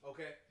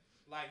 Okay?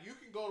 Like, you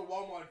can go to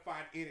Walmart and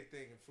find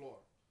anything in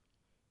Florida.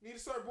 Need a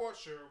surfboard?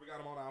 Sure. We got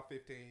them on aisle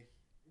 15.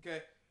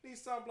 Okay? Need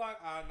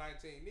sunblock? Aisle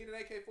 19. Need an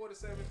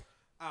AK-47?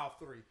 Aisle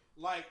 3.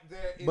 Like,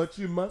 there is... But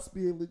you must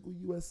be a legal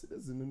U.S.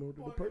 citizen in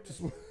order to purchase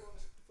one.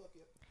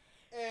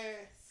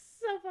 And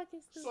so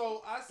fucking stupid.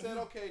 So I said,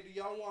 okay, do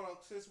y'all want to,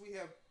 since we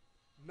have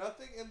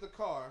nothing in the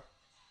car,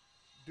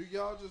 do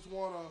y'all just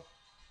want to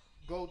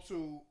go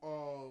to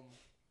Walmart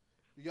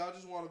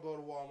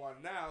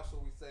now so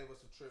we save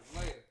us a trip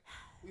later?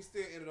 We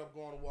still ended up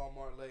going to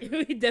Walmart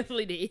later. We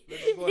definitely did.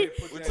 Let's just go ahead and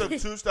put We that took in.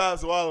 2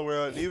 stops a while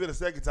around, and even the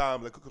second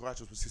time, the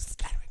cucarachas was just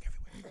scattering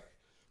everywhere.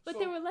 But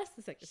there were less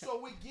the second time. So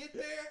we get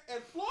there,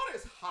 and Florida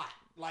is hot,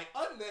 like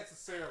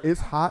unnecessarily.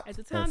 It's hot at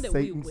the time as that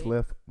we Satan's went.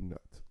 left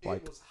nut.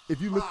 Like, if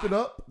you lift it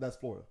up, that's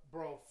Florida.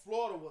 Bro,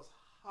 Florida was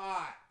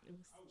hot. It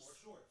was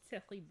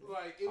definitely blue.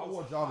 Like, it I was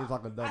wore joggers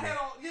hot. like a dummy. I had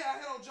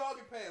on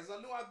jogging pants. I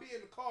knew I'd be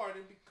in the car and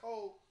it'd be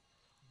cold.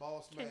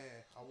 Boss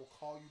man, I will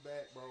call you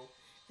back, bro.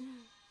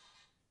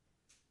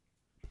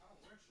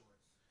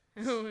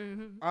 I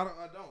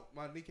don't.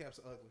 My kneecaps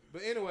are ugly.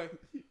 But anyway,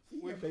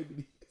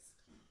 baby.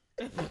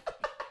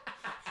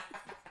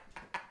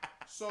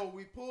 So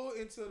we pull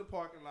into the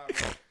parking lot.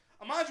 Right?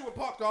 Mind you, we're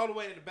parked all the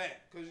way in the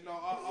back because you know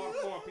all the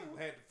foreign people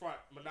had the front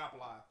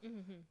monopolized,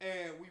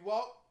 and we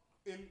walk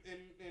in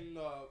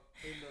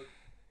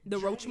the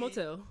Roach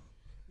Motel.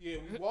 Yeah,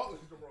 we walk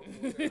in the Roach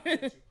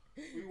Motel.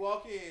 We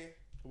walk in.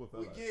 We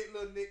get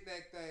little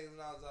knick-knack things, and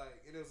I was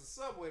like, and there was a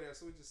Subway there,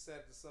 so we just sat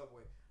at the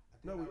Subway.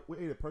 No, we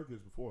ate at Perkins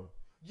before.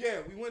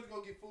 Yeah, we went to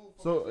go get food.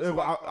 So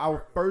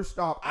our first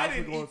stop. I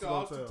didn't eat though.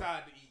 I was too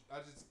tired to eat.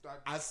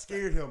 I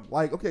scared him.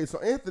 Like, okay, so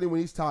Anthony,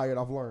 when he's tired,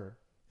 I've learned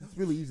it's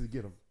really easy to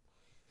get him.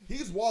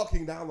 He's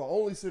walking down the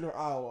only center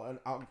aisle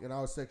in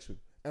our section,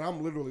 and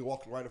I'm literally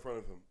walking right in front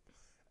of him,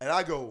 and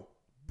I go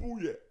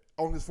booyah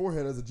on his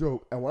forehead as a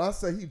joke. And when I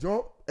say he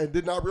jumped and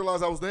did not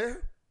realize I was there,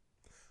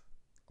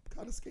 I'm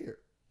kind of scared.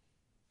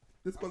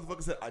 This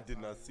motherfucker said, "I did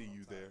not see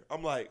you there."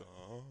 I'm like,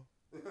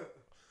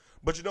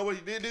 But you know what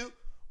he did do?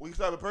 When he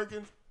started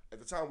Perkins, at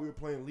the time we were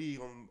playing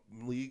League on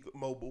League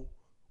Mobile.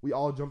 We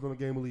all jumped on a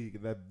game of League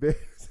in that big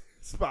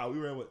spot. We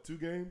ran, 2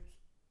 games?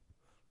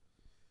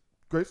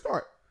 Great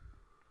start.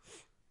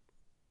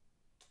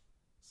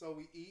 So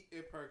we eat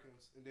at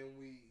Perkins, and then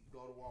we go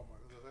to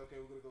Walmart. We was like, okay,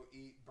 we're going to go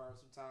eat, burn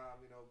some time,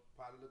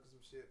 probably look at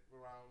some shit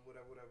around,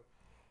 whatever.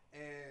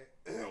 And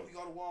we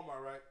go to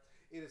Walmart, right?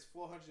 It is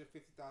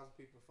 450,000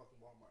 people in fucking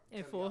Walmart.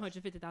 And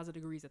 450,000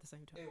 degrees at the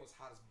same time. It was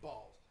hot as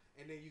balls.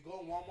 And then you go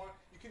in Walmart,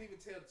 you couldn't even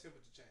tell the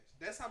temperature change.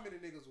 That's how many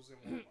niggas was in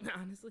Walmart.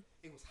 Honestly.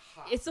 It was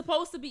hot. It's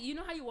supposed to be, you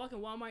know how you walk in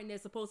Walmart and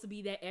there's supposed to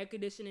be that air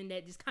conditioning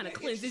that just kind of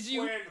cleanses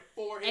you.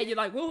 And you're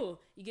like, whoa,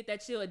 you get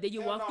that chill. And then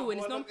you walk through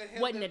and it's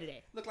wasn't none of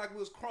that. Looked like we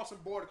was crossing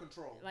border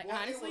control. Like,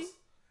 honestly?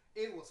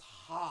 It was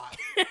hot.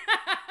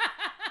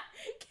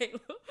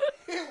 Caleb.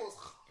 It was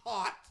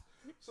hot.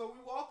 So we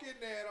walk in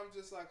there and I'm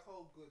just like,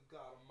 oh, good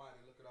God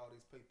almighty, look at all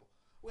these people.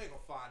 We ain't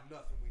going to find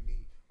nothing we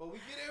need. But we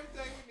get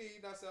everything we need.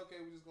 And I said, okay,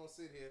 we're just going to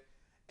sit here.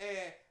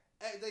 And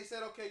they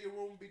said, okay, your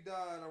room will be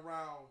done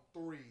around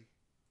 3.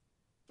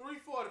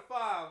 3:45,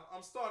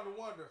 I'm starting to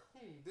wonder,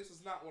 this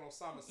is not what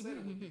Osama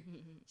said it would be.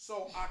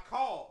 So I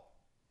called.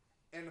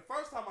 And the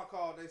first time I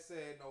called, they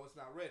said, no, it's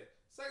not ready.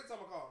 Second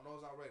time I called,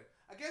 no, it's not ready.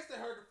 I guess they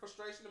heard the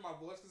frustration in my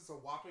voice because it's a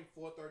whopping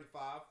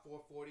 4:35,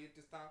 4:40 at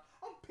this time.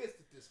 I'm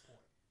pissed at this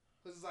point.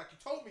 Because it's like, you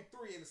told me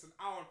 3 and it's an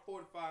hour and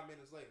 45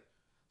 minutes later.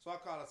 So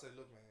I called, I said,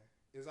 look, man,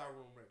 is our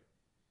room ready?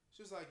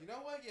 She was like, you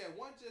know what? Yeah,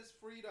 one just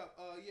freed up.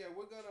 Yeah,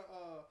 we're going to,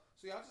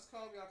 so y'all just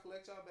come, y'all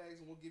collect y'all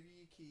bags, and we'll give you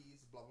your keys,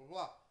 blah, blah,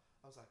 blah.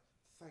 I was like,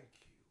 thank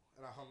you.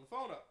 And I hung the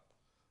phone up.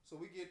 So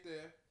we get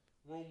there.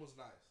 Room was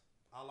nice.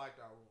 I liked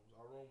our rooms.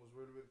 Our room was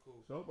really, really cool.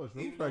 So much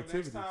room Even for though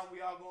activities. next time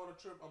we all go on a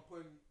trip, I'm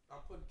putting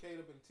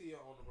Caleb and Tia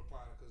on the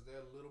recliner because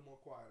they're a little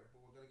more quieter.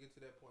 But we're going to get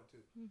to that point,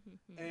 too.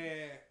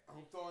 And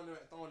I'm throwing their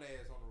ass on the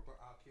recliner.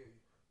 I'll kill you.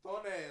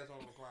 Throwing their ass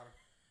on the recliner.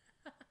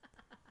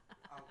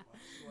 I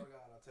swear to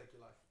God, I'll take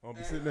your life. I'll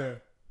be sitting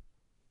there.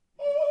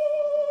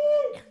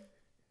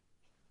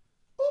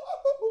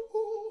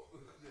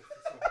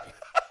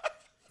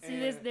 See,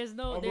 there's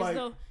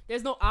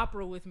no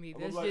opera with me.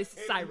 There's just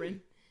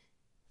siren.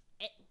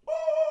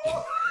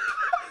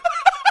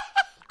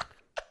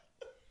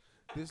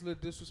 This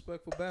little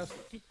disrespectful bastard.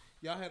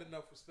 Y'all had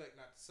enough respect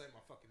not to say my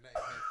fucking name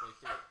halfway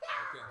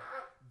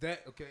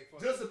through. Okay.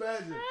 Just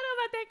imagine. I don't know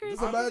about that, Chris.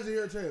 Just imagine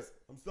here, Chance.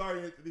 I'm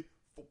sorry, Anthony.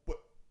 But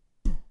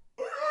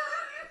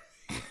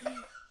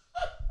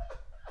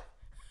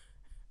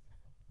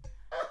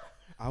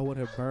I would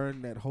have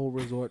burned that whole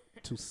resort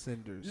to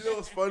cinders. you know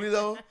what's funny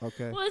though?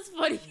 Okay. Well, it's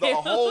funny. The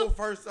whole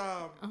first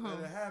time Uh-huh.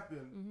 that it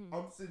happened,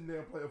 I'm sitting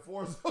there playing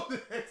Forza on the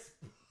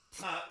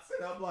Xbox,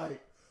 and I'm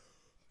like,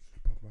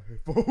 I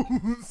should put my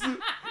headphones. Why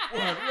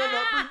did I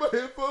not bring my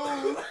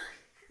headphones?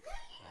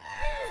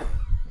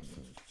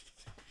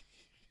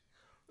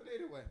 But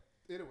anyway.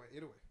 We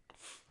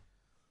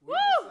Woo!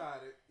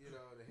 decided,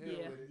 to hell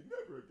Yeah. with it.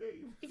 Never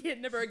again. Yeah,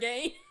 never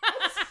again.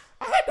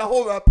 I had to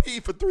hold my pee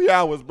for 3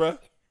 hours, bruh.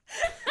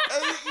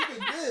 And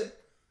even then,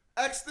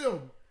 ask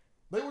them.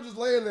 They were just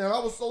laying there. I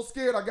was so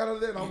scared. I got out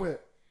of there and I went,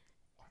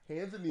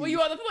 hands and knees. Well,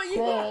 you on the point?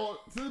 Crawled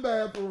to the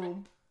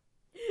bathroom.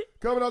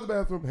 Coming out the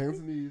bathroom, hands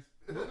and knees.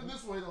 Looking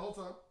this way the whole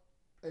time.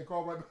 And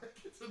crawled right back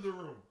into the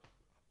room.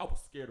 I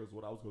was scared of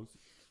what I was going to see.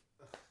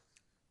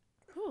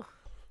 Whew.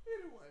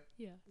 Anyway,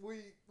 Yeah.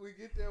 we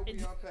get there, we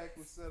unpack,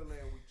 we settle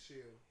in, we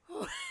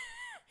chill.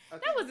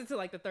 That wasn't until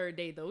like the third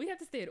day though. We have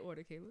to stay in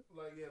order, Caleb.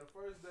 Like, the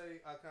first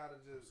day I kind of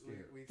just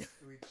we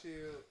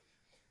chilled.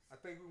 I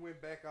think we went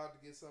back out to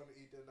get something to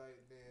eat that night,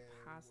 and then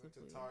we went to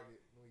Possibly.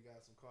 Target and we got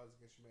some Cards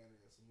Against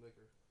Humanity and some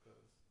liquor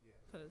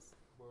because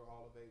we're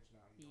all of age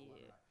now.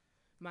 Yeah.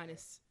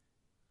 Minus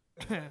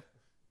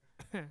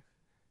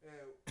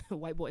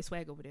And white boy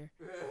swag over there.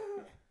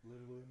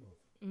 Literally enough.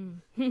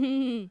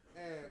 Mm.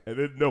 And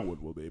then no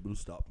one will be able to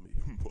stop me.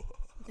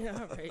 Yeah,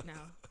 all right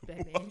now,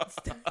 Batman.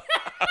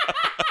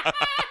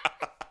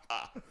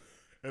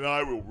 And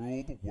I will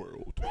rule the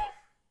world.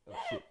 Oh,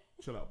 shit.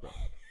 Chill out, bro.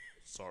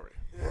 Sorry.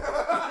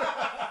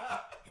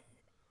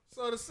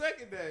 so the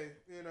second day,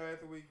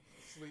 after we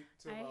sleep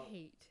till I about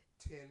hate.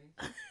 10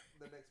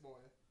 the next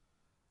morning,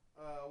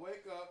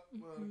 wake up.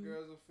 The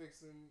girls were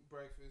fixing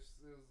breakfast.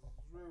 It was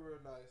real, real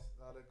nice.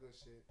 All that good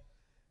shit.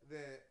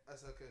 Then I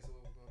said, okay, so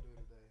what we gonna do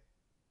today?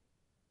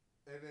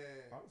 And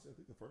then Honestly, I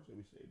think the first day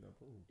we stayed in that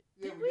pool.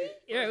 Did we?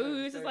 Yeah,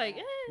 we was just like,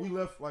 We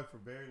left like for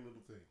very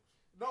little things.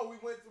 No, we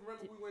went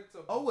to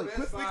Oh wait,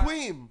 Best Krispy Buy.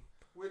 Kreme.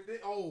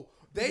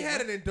 They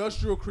had an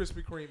industrial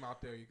Krispy Kreme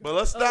out there. You guys. But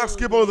let's not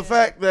skip over the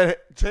fact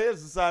that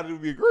Chance decided it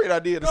would be a great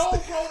idea to No,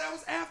 stay. bro, that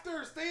was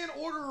after. Stay in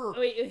order.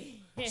 Wait.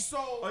 So,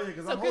 Oh yeah,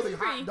 because So I'm holding Krispy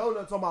hot Kreme.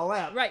 donuts on my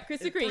lap. Right,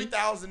 Krispy In Kreme.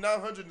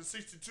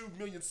 3,962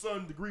 million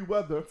sun degree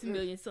weather. 2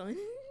 million, son.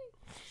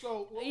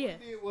 so what Yeah.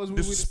 we did was we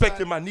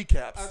Disrespecting my I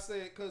kneecaps.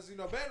 said, because,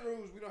 Baton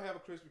Rouge, we don't have a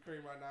Krispy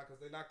Kreme right now because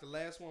they knocked the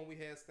last one we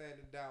had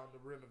standing down to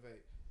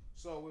renovate.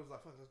 So we was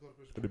like, fuck, let's go to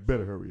Krispy But they Kreme.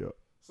 better hurry up.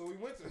 So we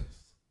went to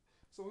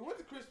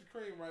Krispy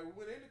Kreme, right? We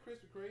went into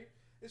Krispy Kreme.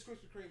 This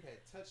Krispy Kreme had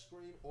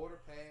touchscreen order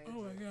pads.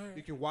 Oh my God.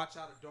 You can watch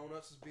how the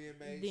donuts is being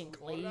made. Being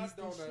So we ordered our glazed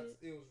and donuts.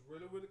 shit. It was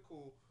really, really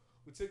cool.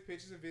 We took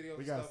pictures and videos.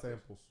 We and got stuff.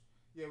 samples.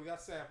 Yeah, we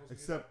got samples.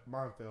 Except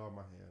mine fell on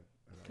my hand.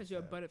 Because you're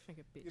a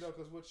butterfinger bitch.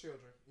 because we're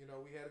children.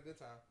 We had a good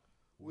time.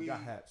 We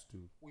got hats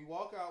too. We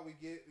walk out. We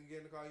get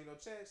in the car.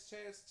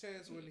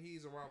 Chance. When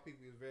he's around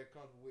people, he's very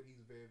comfortable with.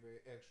 He's very, very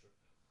extra.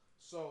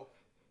 So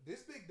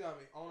this big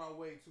dummy on our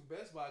way to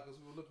Best Buy because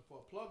we were looking for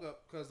a plug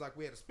up because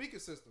we had a speaker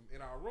system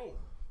in our room.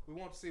 We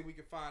wanted to see if we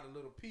could find a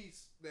little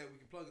piece that we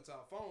can plug into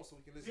our phone so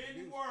we can listen to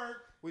music.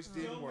 Which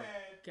didn't work.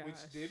 Gosh.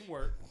 Which didn't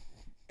work.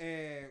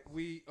 And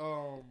we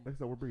Next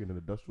time we're bringing an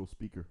industrial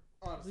speaker.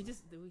 honestly. We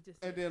just.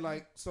 And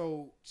then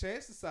so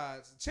Chance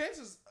decides. Chance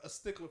is a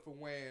stickler for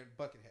wearing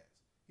bucket hats.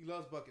 He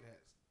loves bucket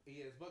hats.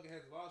 He has bucket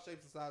hats of all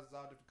shapes and sizes,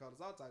 all different colors,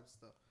 all types of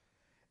stuff.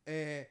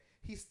 And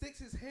he sticks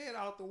his head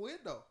out the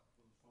window.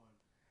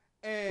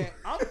 And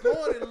I'm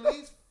going at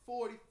least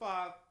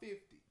 45, 50.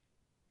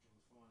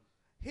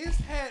 His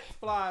hat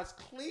flies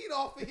clean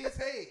off of his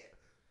head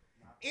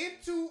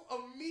into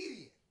a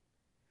median.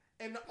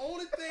 And the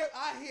only thing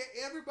I hear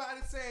everybody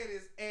saying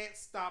is, "Aunt,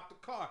 stop the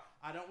car."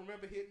 I don't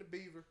remember hitting the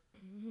beaver.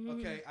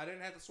 Okay, I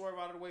didn't have to swerve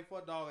out of the way for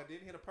a dog. I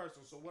didn't hit a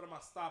person. So what am I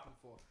stopping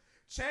for?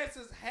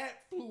 Chance's hat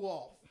flew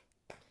off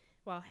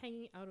While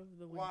hanging out of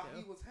the window. while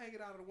he was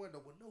hanging out of the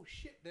window. Well, no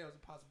shit, there was a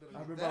possibility.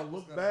 I remember that I was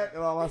looked gonna back happen.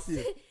 and all I see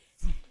is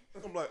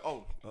I'm like,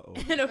 oh, uh-oh.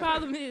 And the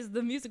problem is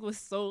the music was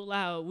so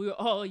loud. We were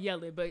all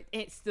yelling, but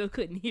Aunt still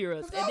couldn't hear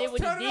us. And then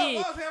when he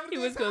did, he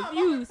was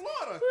confused. He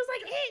was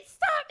like, Aunt,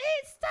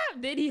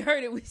 stop. Then he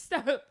heard it. We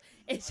stopped.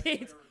 And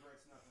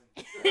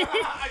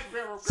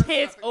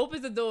Chance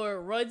opens the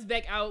door, runs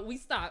back out. We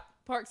stop,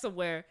 park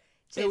somewhere.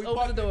 Chance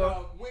opens the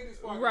door.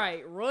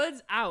 Right,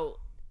 runs out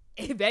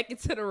and back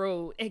into the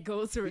road and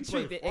goes to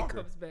retrieve it and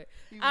comes back.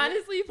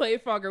 Honestly, he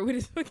played Frogger with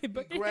his fucking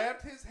bucket. He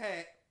grabbed his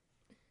hat.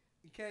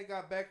 He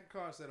got back in the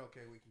car and said,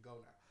 "Okay, we can go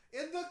now."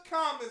 In the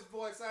calmest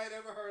voice I had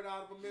ever heard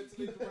out of a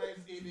mentally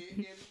deranged idiot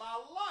in my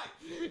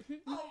life.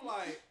 I'm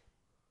like,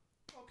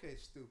 okay,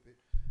 stupid.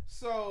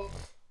 So,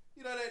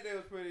 that day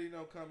was pretty,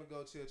 come and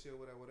go, chill,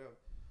 whatever.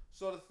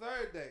 So the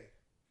third day,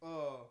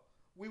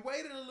 we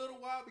waited a little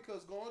while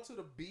because going to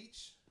the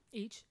beach.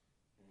 Each.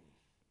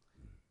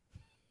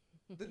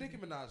 The Nicki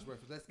Minaj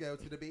reference. Let's go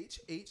to the beach.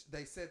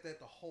 They said that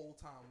the whole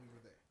time we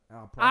were there.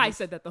 I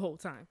said that the whole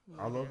time.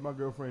 I love my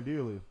girlfriend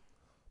dearly,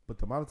 but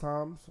the amount of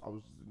times I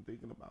was just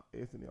thinking about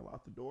Anthony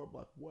out the door, I'm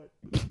like, what?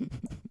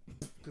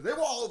 Because they were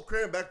all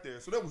crammed back there,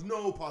 so there was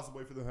no possible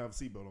way for them to have a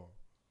seatbelt on.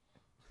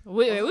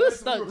 We were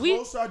stuck. We were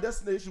close to our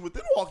destination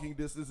within walking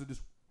distance and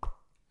just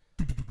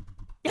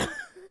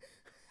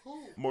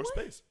more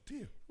space.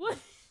 Tia. What?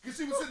 Because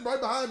she was sitting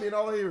right behind me, and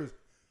all I hear is,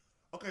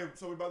 okay,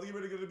 so we're about to get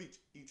ready to go to the beach.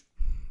 Each.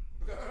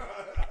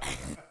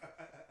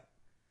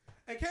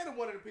 And Cannon,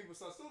 one of the people,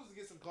 so as soon as he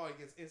gets in the car, he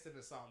gets instant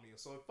insomnia.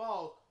 So it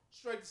falls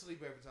straight to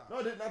sleep every time. No,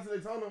 I didn't. Not to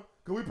Daytona.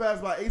 Because we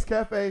passed by Ace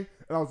Cafe,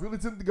 and I was really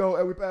tempted to go,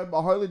 and we passed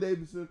by Harley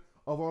Davidson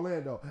of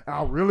Orlando. And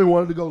I really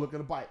wanted to go look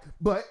at a bike.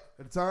 But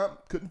at the time,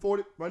 couldn't afford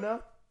it. Right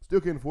now,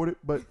 still can't afford it.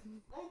 But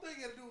only thing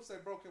you had to do was say,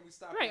 bro, can we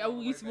stop? Right,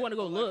 we used to want to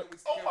go look.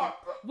 Can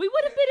We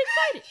would have been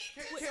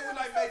excited. we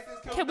like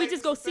make this? Can we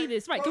just go see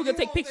this? Right, we can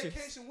take pictures.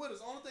 Vacation with us.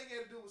 Only thing you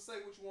had to do was say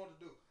what you wanted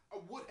to do. I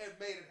would have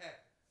made it happen.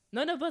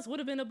 None of us would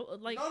have been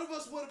like. None of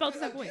us would have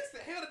been against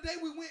it. Hell, the day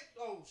we went.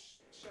 Oh,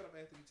 shut up,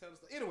 Anthony. Tell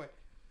us. Anyway,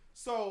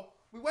 so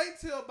we wait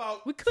till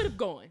about. We could have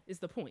gone. Is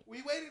the point?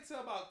 We waited till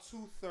about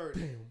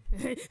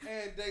 2:30,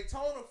 and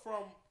Daytona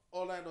from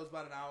Orlando is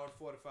about an hour and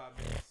 45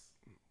 minutes.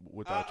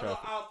 without traffic.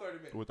 No, hour 30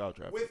 minutes. Without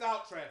traffic.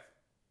 Without traffic.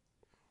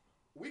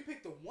 We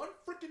picked the one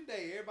freaking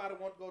day everybody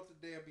wanted to go to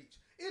the damn beach.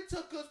 It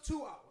took us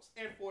 2 hours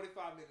and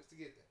 45 minutes to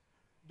get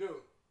there, dude.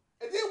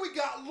 And then we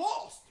got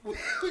lost.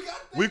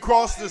 We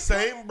crossed the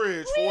same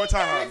bridge 4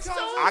 times.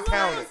 I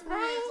counted.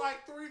 Bridge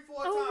like 3-4 times.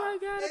 Oh my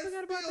God, I and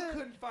forgot about still that.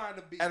 couldn't find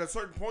a beach. At a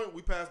certain point,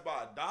 we passed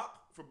by a dock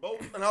for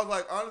boats, and I was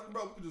like, honestly,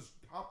 bro, we could just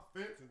hop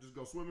the fence and just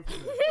go swimming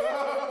from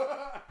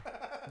there.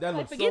 That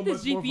looks Forget so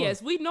this much more GPS.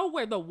 fun. We know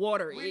where the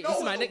water We is, know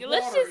my where the nigga.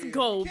 Let's water just is.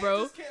 go, We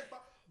bro.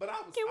 But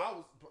I was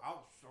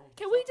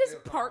Can we just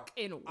something else. park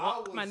and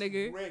walk, my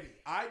nigga? Ready.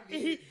 I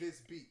needed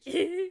this beach.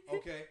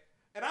 Okay.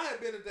 And I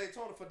had been to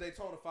Daytona for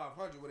Daytona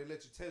 500 where they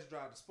let you test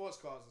drive the sports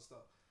cars and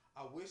stuff.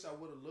 I wish I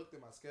would have looked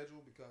at my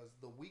schedule because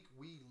the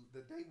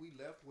day we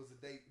left was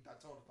the day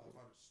Daytona 500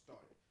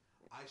 started.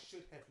 I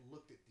should have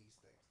looked at these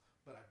things,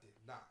 but I did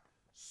not.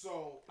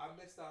 So I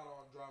missed out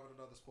on driving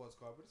another sports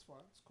car, but it's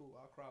fine. It's cool.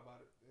 I'll cry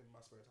about it in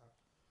my spare time.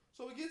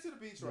 So we get to the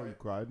beach, right? You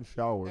cried and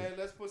showered. And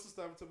let's put some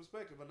stuff into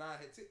perspective. And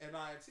I and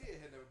Tia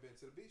had never been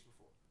to the beach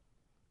before.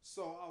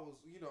 So I was,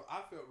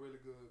 I felt really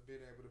good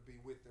being able to be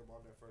with them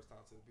on their first time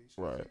to the beach.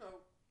 Right.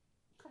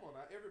 Come on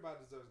now.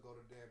 Everybody deserves to go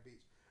to the damn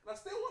beach. And I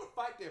still want to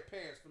fight their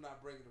parents for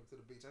not bringing them to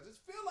the beach. I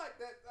just feel like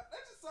that's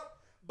just something.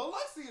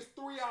 Biloxi is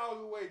 3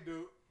 hours away,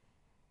 dude.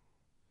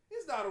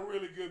 It's not a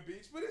really good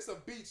beach, but it's a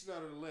beach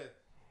nonetheless.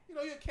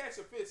 You'll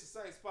catch a fish the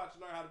same spot you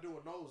learn how to do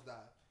a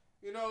nosedive.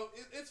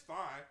 It's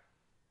fine.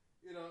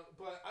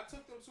 But I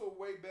took them to a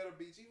way better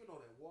beach, even though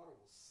that water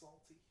was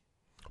salty.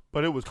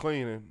 But it was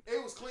clean.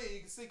 It was clean. You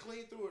can see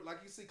clean through it. Like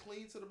you see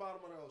clean to the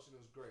bottom of the ocean.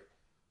 It was great.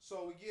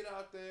 So we get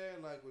out there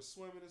and we're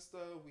swimming and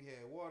stuff. We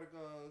had water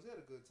guns. We had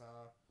a good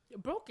time.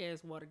 Broke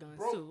ass water guns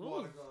too.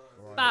 Water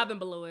guns. 5 and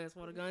below ass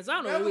water guns. I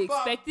don't know what we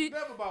expected.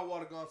 Never buy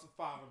water guns for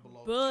 5 and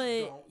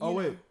below. But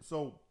wait.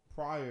 So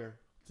prior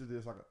to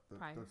this,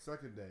 the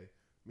second day,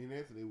 me and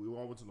Anthony, we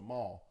all went to the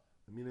mall.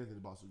 And me and Anthony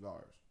bought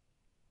cigars.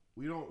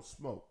 We don't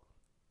smoke,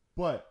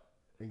 but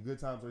in good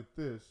times like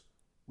this,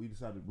 we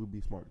decided we'd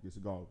be smart to get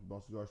cigars. We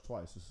bought cigars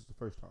twice. This is the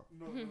first time.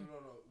 No.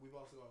 We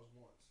bought cigars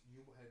once.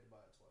 You had to buy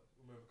it twice.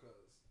 Remember, because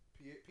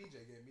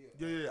PJ gave me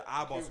a. Yeah.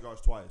 I bought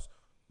cigars twice.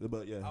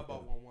 But yeah. I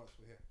bought one once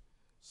for him.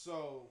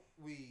 So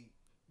the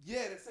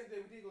second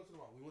day we did go to the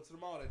mall. We went to the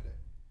mall that day.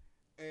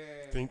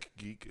 And Think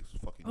Geek is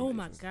fucking oh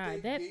amazing. my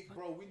God.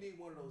 bro, we need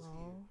one of those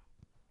here.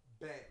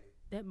 Badly.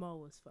 That mall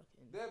was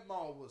fucking. That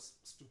mall was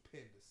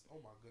stupendous. Oh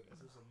my goodness.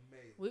 It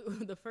was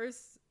amazing. The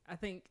first, I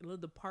think, little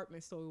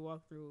department store we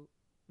walked through,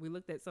 we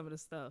looked at some of the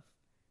stuff,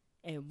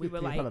 and we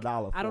were like,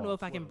 I don't know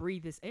if I can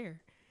breathe this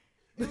air.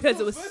 Because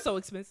it was so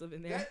expensive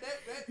in there.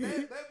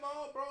 That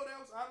mall, bro, that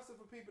was honestly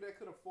for people that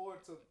could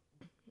afford to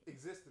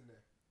exist in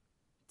there.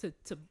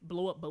 To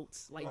blow up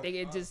boats. Like they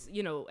had just,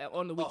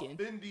 on the weekend.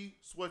 A Fendi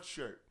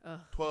sweatshirt,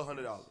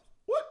 $1,200.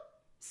 What?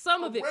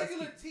 Some of it.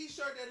 Regular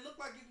t-shirt that looked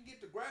like you can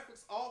get the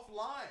graphics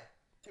offline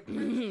and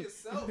print it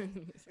yourself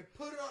and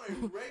put it on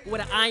a regular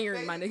with an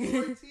iron, my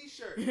nigga.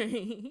 T-shirt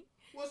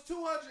was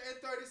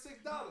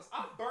 $236.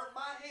 I burnt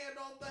my hand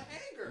on the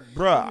hanger.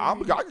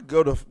 Bruh, I could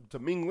go to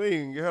Ming Ling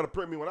and get her to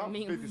print me when I was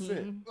 50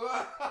 cents.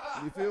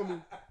 You feel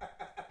me?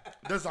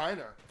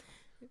 Designer.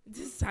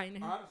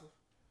 Honestly.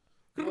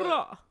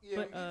 But, we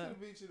get to the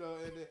beach, and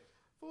then,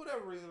 for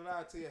whatever reason,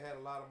 Tia had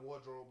a lot of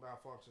wardrobe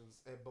malfunctions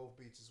at both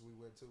beaches we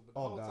went to. But the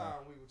whole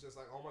time we were just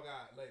like, oh my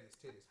God, ladies,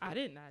 titties. I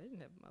didn't have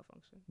a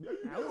malfunction.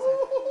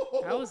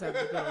 I was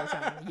having a good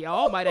time.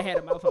 Y'all might have had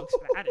a malfunction.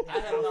 I didn't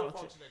have a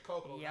malfunction. At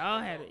Coco.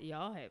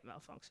 Y'all had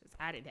malfunctions.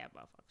 I didn't have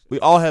malfunctions. We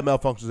all had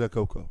malfunctions at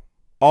Coco.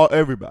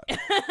 Everybody.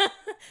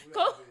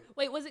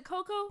 Wait, was it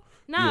Coco?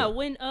 Nah,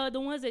 when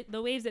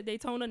the waves at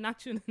Daytona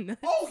knocked you in the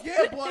nuts. Oh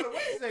yeah, boy, the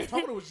waves at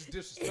Daytona was just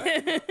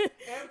disrespectful.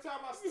 Every time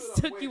I stood up,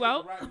 took you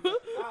out. I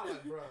was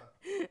like, bruh,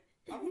 I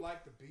don't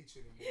like the beach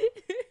anymore.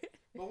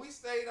 But we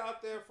stayed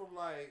out there from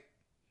like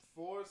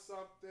 4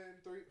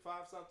 something,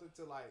 5 something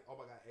to like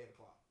 8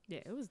 o'clock. Yeah,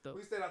 it was dope.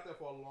 We stayed out there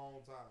for a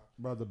long time.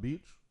 Bro, the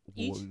beach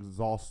will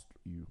exhaust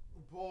you.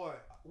 Boy,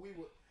 we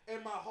would.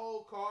 In my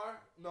whole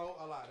car, no,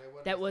 a lot.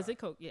 That wasn't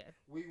Coke, yeah.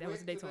 We that went was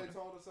to Daytona.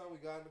 son. We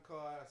got in the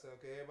car. I said,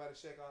 okay, everybody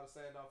check all the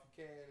sand off you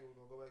can. And we're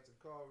going to go back to the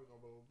car. We're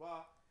going to blah, blah,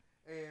 blah.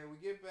 And we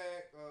get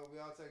back.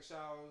 We all take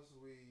showers.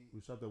 We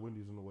stopped at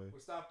Wendy's on the way. We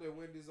stopped at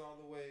Wendy's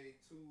on the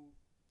way to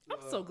I'm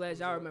so glad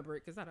y'all remember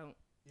it because I don't.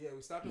 Yeah,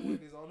 we stopped at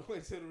Wendy's on the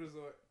way to the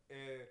resort.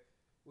 And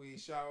we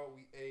showered.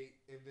 We ate.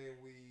 And then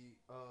we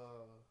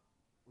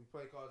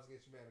played Cards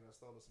Against Humanity. I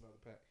stole us another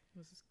pack.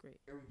 This is great.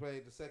 And we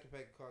played the second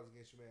pack of Cards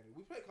Against Humanity.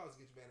 We played Cards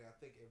Against Humanity, I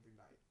think, every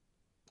night.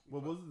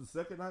 Well, was it the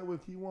second night when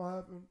Keyone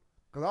happened?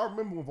 Because I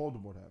remember when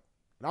Voldemort happened.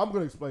 And I'm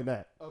going to explain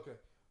that. Okay.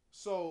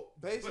 So,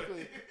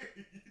 basically...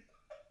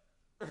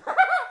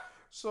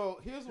 so,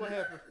 here's what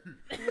happened.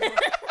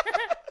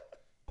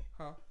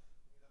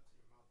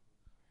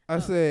 I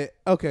said,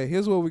 okay,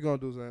 here's what we're going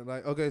to do, Zan.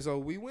 Like, okay, so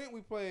we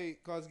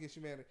played Cards Against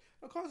Humanity.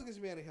 Now, Cards Against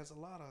Humanity has a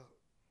lot of...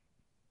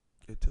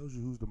 It tells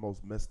you who's the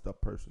most messed up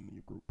person in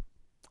your group.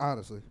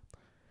 Honestly.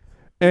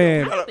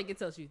 And I don't think it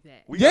tells you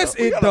that. Yes,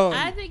 it does.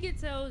 I think it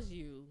tells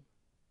you.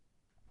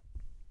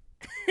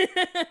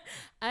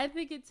 I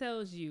think it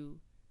tells you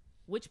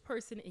which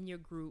person in your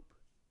group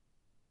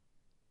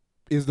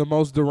is the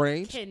most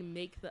deranged. Can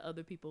make the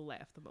other people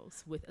laugh the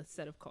most with a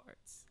set of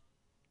cards.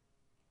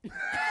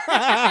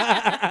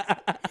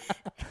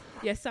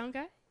 Yes, sound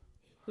guy?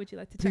 Would you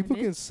like to chime in?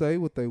 People can say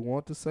what they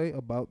want to say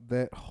about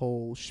that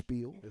whole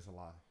spiel. It's a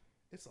lie.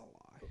 It's a lie.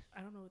 I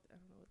don't know what that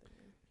means.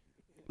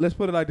 Let's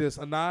put it like this.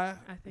 Anaya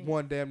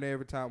won damn near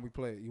every time we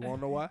played. You want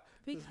to know why?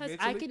 Because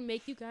I can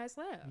make you guys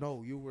laugh.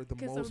 No, you were the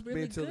most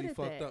really mentally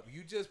fucked up.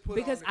 You just put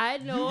because on I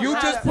know you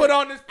just put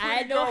on this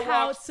I know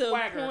how to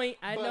swagger, point.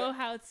 I know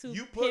how to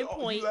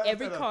pinpoint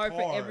every card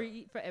for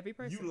every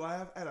person. You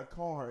laugh at a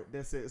card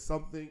that said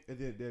something and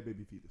then dead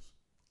baby fetus.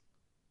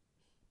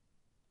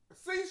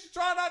 See, she's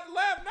trying not to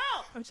laugh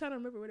now. I'm trying to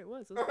remember what it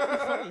was. It was really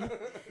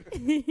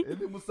funny.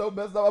 And it was so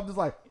messed up. I'm just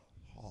like,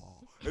 oh.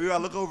 And then I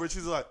look over and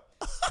she's like,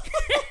 I'm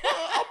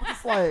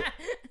just like,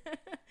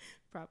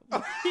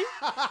 probably.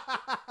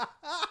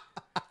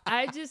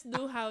 I just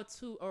knew how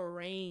to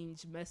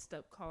arrange messed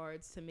up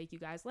cards to make you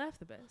guys laugh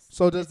the best.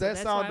 So does that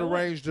sound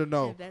deranged or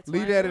no?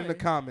 Leave that in the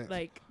comments.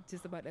 Like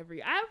just about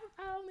every. I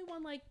only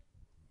won like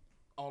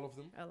all of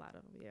them. A lot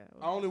of them, yeah.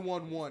 I only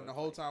won one the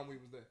whole time we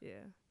was there.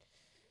 Yeah.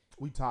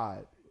 We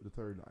tied the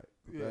third night.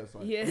 Yeah,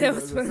 like, yeah, that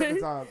was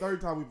fun.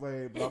 Third time we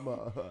played, but I'm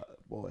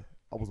boy,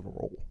 I was on a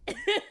roll.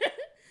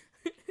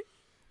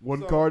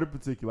 One card in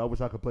particular, I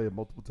wish I could play it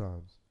multiple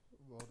times.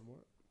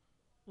 Voldemort.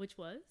 Which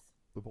was?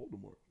 The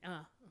Voldemort.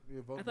 Yeah,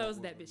 Voldemort I thought it was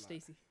that bitch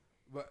Stacy.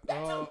 But that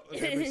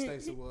bitch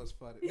Stacy was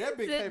funny. That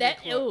bitch that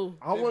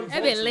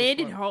bitch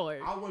landed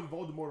hard. I won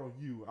Voldemort on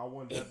you. I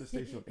won that bitch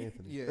Stacy on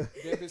Anthony. Yeah,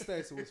 that bitch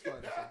Stacy was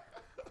funny.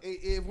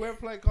 If we're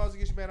playing Cards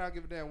Against Humanity, I'll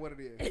give a damn what it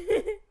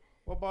is.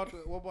 What about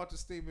the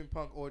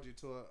steampunk orgy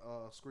to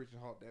a screeching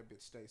halt? That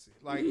bitch Stacy.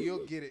 Like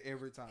you'll get it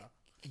every time.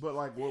 But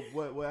like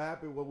what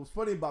happened? What was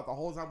funny about the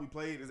whole time we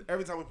played is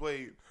every time we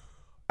played,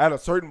 at a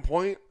certain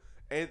point,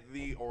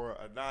 Anthony or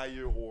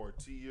Anaya or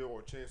Tia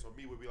or Chance or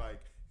me would be like,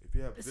 if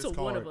you have this card,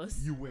 one of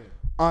us. you win.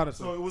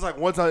 Honestly. So it was like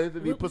one time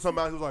Anthony put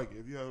something out. He was like,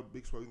 if you have a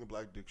big swinging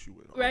black dick, you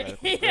win. Right.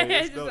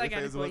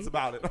 It's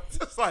about it. I'm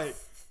just like,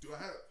 do I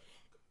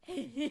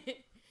have?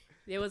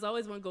 There was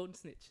always one golden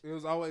snitch. It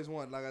was always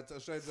one. Like I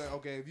straight say,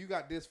 okay, if you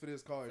got this for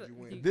this card, you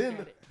win.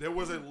 Then there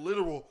was a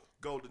literal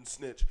golden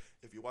snitch.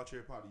 If you watch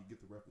Harry Potter, you get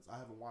the reference. I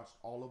haven't watched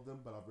all of them,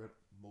 but I've read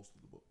most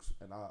of the books,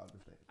 and I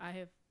understand. I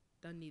have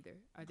done neither.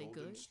 Are they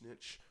golden good?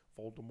 Snitch,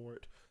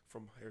 Voldemort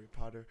from Harry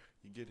Potter.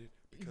 You get it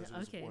because it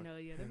was okay. No,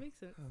 yeah, that makes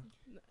sense.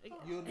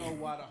 You'll know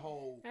why the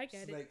whole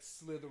snake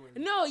slithering.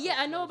 No, yeah,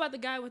 I know about the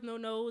guy with no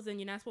nose, and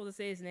you're not supposed to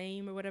say his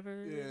name or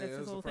whatever. Yeah, that's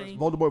his whole thing.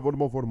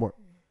 Voldemort.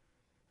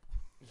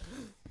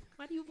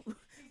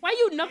 Why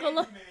you knuckle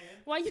up?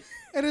 Why you?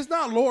 And it's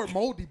not Lord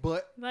Moldy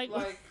Butt. Like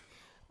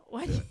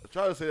why?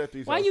 Try to say that.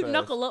 Why you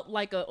knuckle up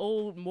like an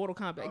old Mortal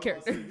Kombat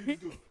character?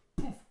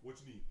 Poof, what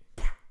you need?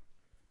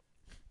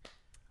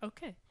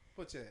 Okay.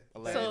 What's that?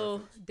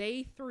 So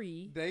day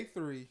 3. Day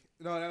 3.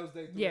 No, that was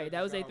day 3. Yeah,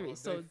 that was day 3.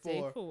 So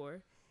day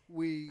 4.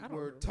 We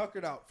were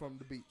tuckered out from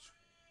the beach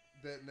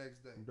that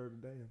next day. Dirty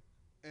Dan.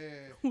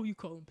 And who you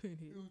calling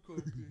Pinhead?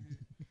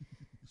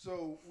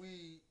 So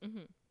we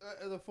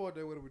the 4th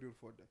day. What did we do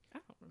the 4th day? I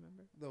don't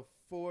remember. The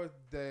 4th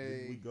day.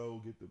 Did we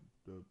go get the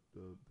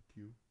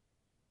queue?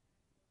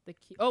 The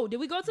queue. Oh, did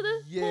we go to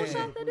the pool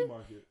shop that day?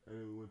 Market, and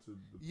then we went to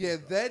the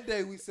that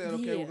day we said,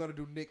 okay, we're gonna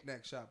do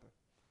knick-knack shopping.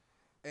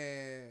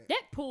 And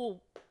that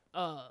pool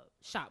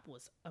shop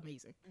was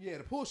amazing. Yeah,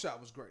 the pool shop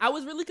was great. I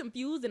was really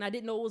confused and I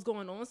didn't know what was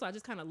going on, so I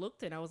just kind of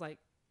looked and I was like,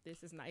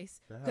 this is nice.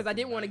 Because I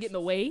didn't want to get in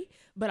the way,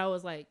 but I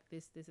was like,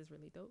 this is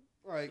really dope.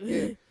 Right,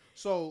 yeah.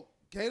 So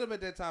Caleb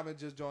at that time had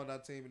just joined our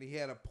team and he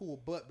had a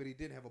pool butt, but he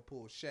didn't have a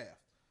pool shaft.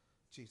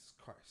 Jesus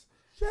Christ.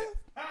 Shaft.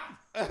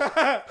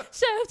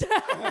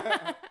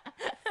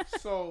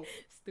 So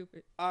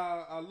stupid.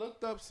 I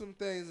looked up some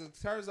things, and it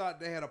turns out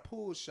they had a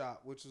pool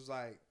shop, which was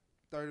like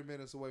 30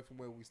 minutes away from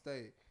where we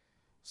stayed.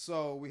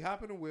 So we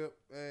hop in the whip,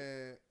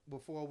 and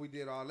before we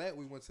did all that,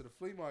 we went to the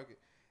flea market,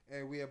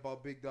 and we had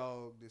bought Big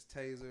Dog this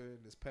taser and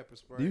this pepper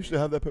spray. Do you still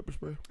have that pepper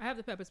spray? I have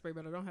the pepper spray,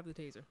 but I don't have the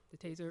taser. The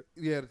taser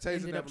never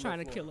ended up trying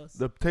to left kill for us.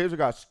 The taser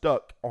got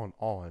stuck on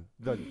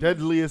the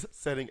deadliest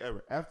setting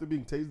ever. After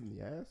being tased in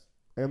the ass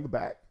and the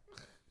back.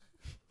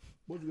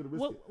 What you gonna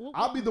risk it?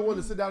 I'll be the one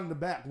to sit down in the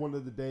back one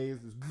of the days.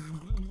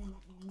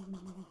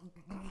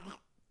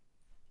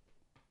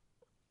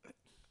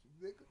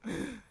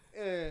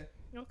 Yeah.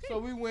 Okay. So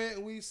we went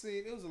and we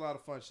seen. It was a lot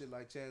of fun shit.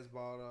 Like Chance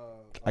bought.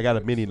 I got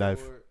a mini sword.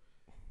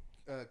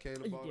 knife.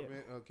 Caleb bought a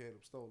mini.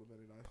 Caleb stole a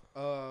mini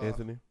knife.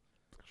 Anthony.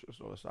 Should have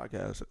stole a shot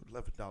glass.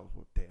 $11 for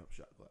a damn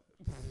shot glass.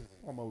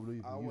 I'm gonna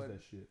use that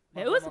shit.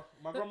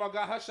 My grandma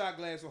got her shot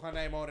glass with her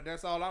name on it.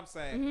 That's all I'm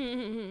saying.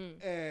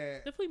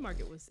 And the flea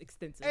market was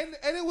extensive. And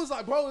it was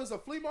like, bro, it was a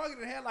flea market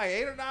that had like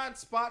 8 or 9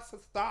 spots to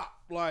stop.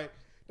 Like,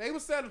 they were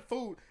selling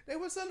food. They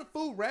were selling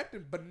food wrapped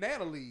in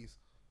banana leaves.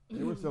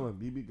 They were selling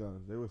BB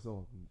guns. They were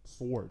selling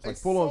swords, like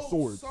full on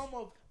swords.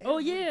 Oh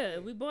yeah,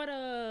 we bought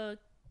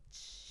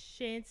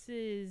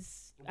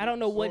Chance's. I don't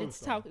know what it's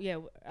talking. Yeah,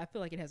 I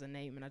feel like it has a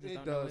name, and I just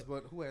don't know it.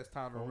 But who has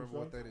time to remember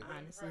what that is?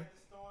 Honestly,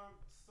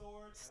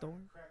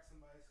 Storm. Crack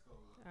somebody's skull.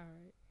 All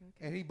right.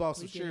 Okay. And he bought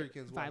some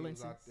shurikens while he was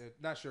Violences. out there.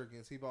 Not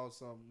shurikens. He bought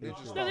some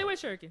ninja. No, they were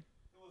shuriken. It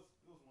was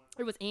one.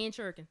 It was and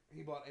shuriken.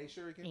 He bought a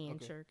shuriken. And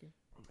Okay. shuriken.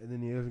 And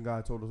then the Asian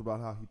guy told us about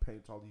how he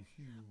paints all these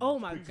huge. Oh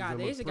my pictures god, that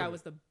the look Asian guy pretty.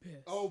 was the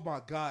best. Oh my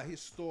god,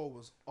 his store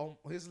was on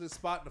his little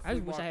spot in the I flea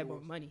just wish I had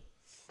market more money.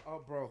 Oh,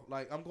 bro,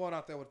 like I'm going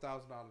out there with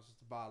 $1,000 just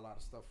to buy a lot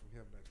of stuff from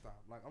him next time.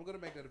 Like I'm gonna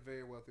make that a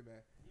very wealthy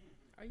man.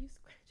 Are you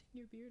scratching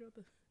your beard on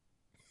the?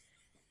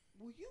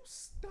 Will you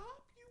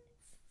stop, you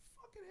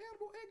fucking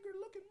Hannibal Edgar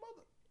looking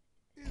mother?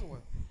 Anyway,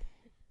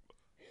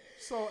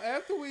 so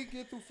after we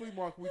get through flea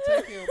market, we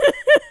take him,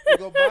 we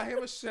go buy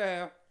him a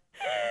shaft.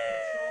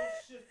 Control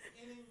shift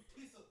any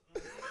piece of.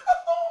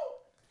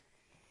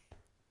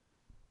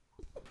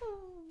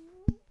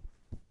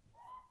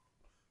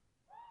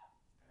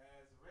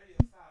 As radio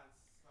silence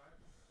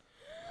starts.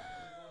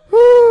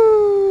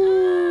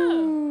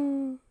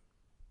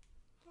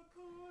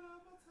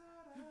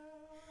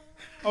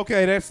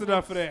 Okay, that's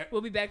enough of that.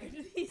 We'll be back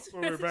after these.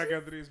 We'll be back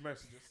after these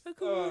messages.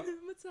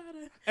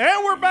 Matata.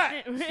 And we're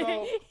back.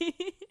 So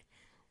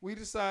we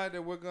decided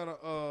that we're gonna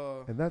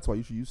And that's why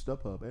you should use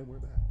StubHub. And we're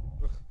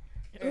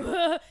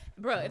back.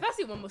 Bro, if I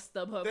see one more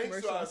StubHub Thanks,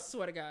 commercial, I guys.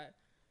 swear to God.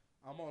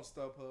 I'm on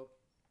StubHub.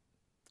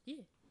 Yeah.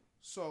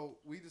 So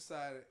we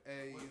decided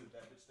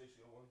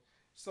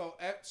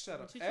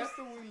shut up. What you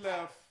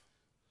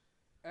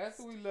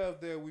After we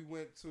left there, we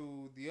went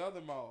to the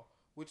other mall,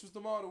 which was the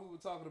mall that we were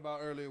talking about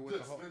earlier with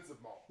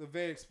the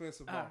very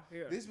expensive mall.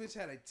 Yeah. This bitch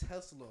had a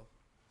Tesla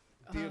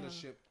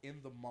dealership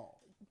in the mall.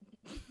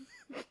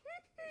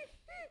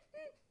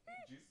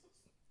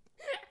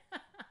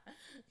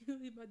 You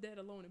leave my dad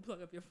alone and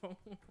plug up your phone.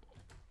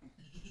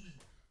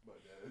 My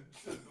dad.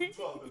 I'm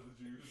talking to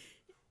the Jews.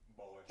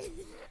 Boy.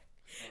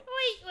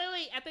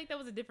 Wait. I think that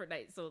was a different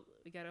night, so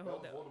we gotta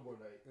hold that. Voldemort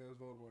night. It was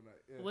Voldemort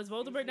night. Yeah. Was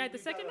Voldemort night the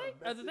second night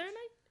or the third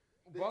night?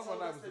 They Voldemort told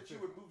night us was that the you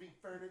fifth. were moving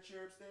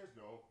furniture upstairs.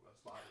 No, that's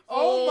fine.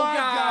 Oh my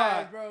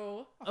God.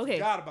 bro. I Okay.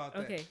 forgot about that.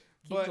 Okay. Keep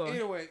But going.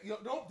 anyway,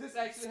 this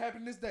actually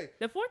happened this day.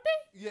 The fourth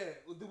day? Yeah,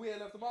 we had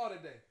left the mall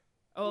that day.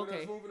 Oh, When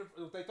okay.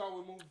 they thought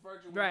we were moving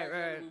furniture.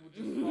 Right. We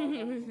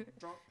were just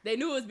drunk. They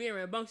knew it was being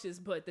rambunctious,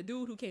 but the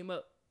dude who came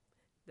up.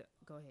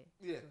 Go ahead.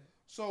 Yeah.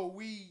 So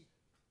we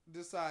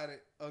decided,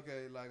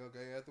 okay,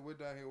 after we're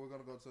done here, we're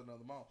gonna go to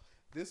another mall.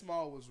 This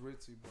mall was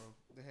ritzy, bro.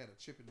 They had a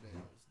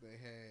Chippendales. They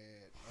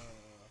had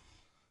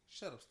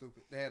shut up,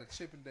 stupid. They had a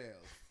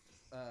Chippendales.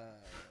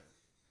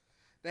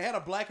 They had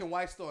a black and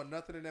white store.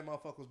 Nothing in that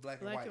motherfucker was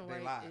black and white.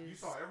 They lied. You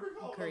saw every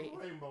color Great.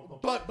 of the rainbow.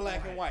 But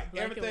black and white.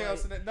 Black Everything and else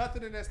white. in that,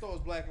 nothing in that store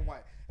was black and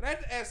white. And I had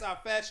to ask our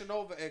Fashion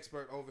Nova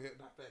expert over here.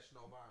 Not Fashion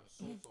Nova. I'm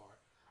so sorry.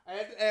 I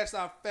had to ask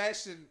our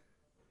fashion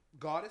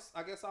goddess,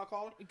 I guess I'll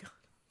call her.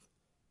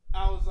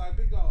 I was like,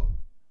 big dog,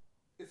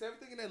 is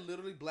everything in there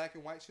literally black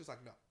and white? She was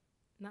like, no.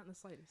 Not in the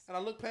slightest. And I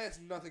looked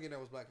past, nothing in there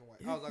was black and white.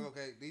 I was like,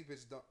 okay, these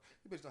bitches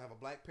don't have a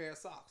black pair of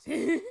socks. So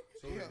Yeah.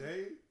 the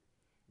day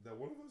that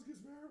one of us gets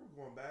married,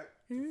 we're going back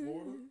to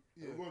Florida.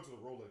 Yeah. We're going to the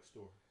Rolex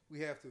store. We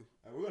have to.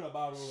 And we're going to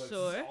buy Rolexes,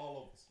 Sure.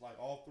 all of us, like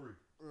all three.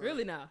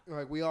 Really now?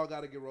 Like, we all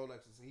got to get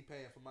Rolexes. And he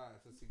paying for mine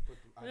since he put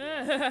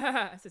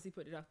the Since he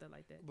put it out there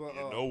like that. But,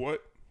 You know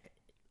what?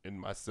 In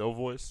my cell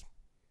voice,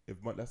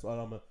 that's what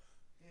I'm a.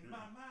 In my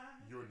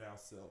mind. You're now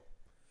cell.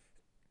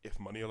 If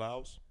money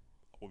allows,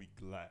 I will be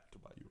glad to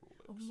buy you a Rolex.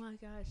 Oh my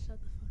God! Shut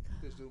the fuck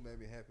up. this dude made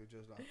me happy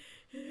just now.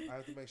 I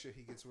have to make sure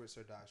he gets rich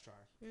or dies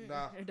trying.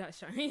 Nah. Or die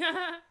trying.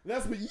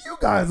 That's what you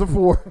guys are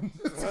for.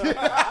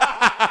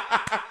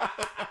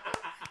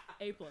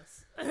 A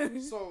plus.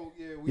 So,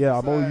 yeah,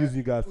 I'm only using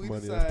you guys for we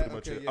money. decide- That's pretty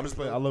much okay, it. yeah, I'm just we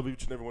playing. go- I love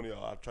each and every one of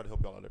y'all. I try to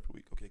help y'all out every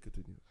week. Okay,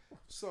 continue.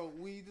 So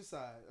we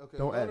decide. Okay,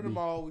 Don't we go at to the me.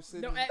 mall. We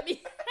sit. Don't at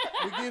me.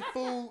 We get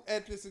food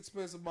at this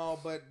expensive mall,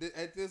 but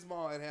at this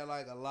mall it had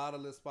like a lot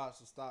of little spots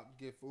to stop and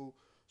get food.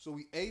 So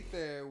we ate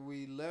there,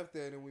 we left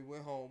there, and then we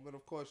went home. And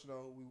of course, you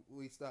know,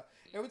 we stopped.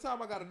 Every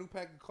time I got a new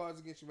pack of Cards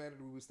Against Humanity,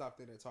 we would stop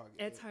in at Target.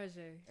 At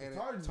Target. And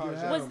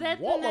Target. Was that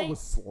the Walmart night? was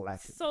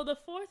slacking. So the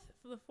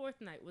fourth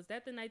night, was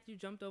that the night you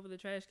jumped over the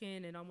trash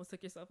can and almost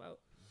took yourself out?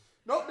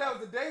 Nope, that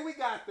was the day we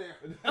got there.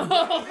 That was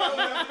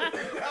at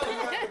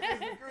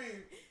the Krispy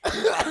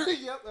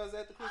Kreme. Yep, that was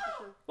at the Krispy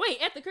Kreme. Wait,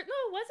 at the no,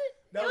 was it?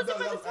 That was at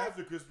the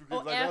after Krispy Kreme. Oh,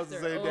 Like, that was the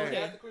after. same Oh, day. okay.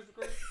 At the Krispy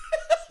Kreme.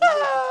 We went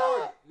to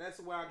Target. And that's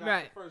where I got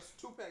Right. the first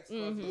 2 packs of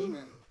Cards Against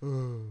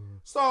Humanity.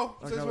 So,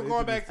 since we're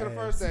going back to the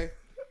first day,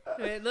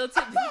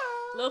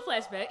 Little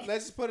flashback.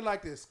 let's just put it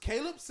like this.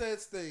 Caleb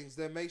says things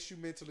that makes you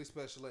mentally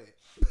special ed.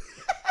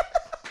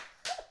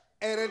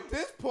 And at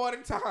this point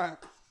in time,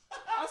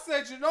 I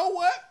said, you know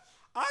what?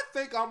 I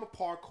think I'm a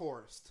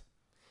parkourist.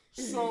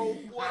 So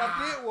what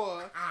I did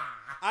was,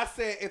 I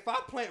said, if I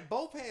plant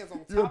both hands on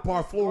top You're a of this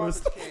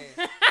parkourist. garbage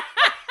can,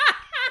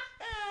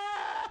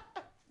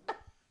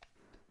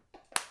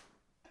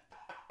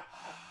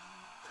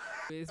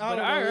 But I all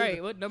don't know right,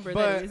 either. what number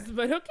But- that is?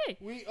 But okay.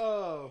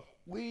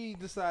 we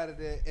decided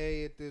that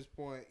at this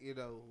point, you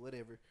know,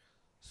 whatever.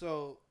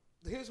 So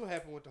here's what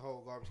happened with the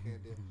whole garbage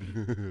can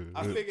deal.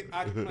 I figured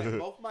I could plant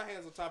both my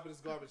hands on top of this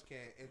garbage can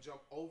and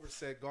jump over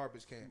said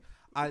garbage can.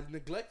 I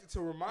neglected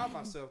to remind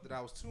myself that I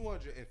was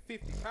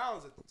 250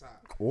 pounds at the time.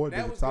 Or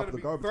that the was top going of to the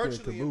be garbage can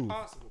virtually can move.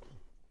 impossible.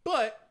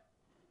 But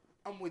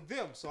I'm with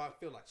them, so I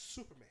feel like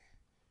Superman.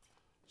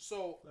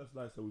 So That's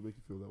nice that we make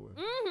you feel that way.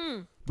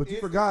 Mm-hmm. But you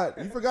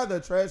It's- forgot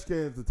that trash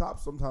cans, the top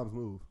sometimes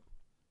move.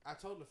 I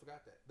totally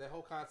forgot that. That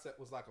whole concept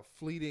was like a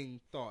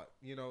fleeting thought,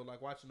 you know,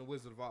 like watching The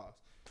Wizard of Oz.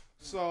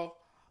 So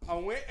I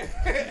went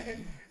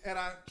and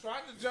I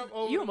tried to jump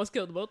over. You almost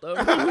killed both of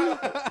them.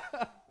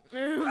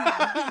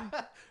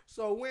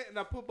 So I went and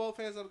I put both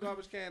hands on the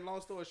garbage can.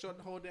 Long story short,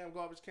 the whole damn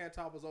garbage can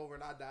top was over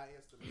and I died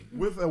instantly.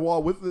 With a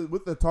wall, with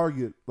the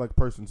Target like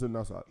person sitting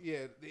outside.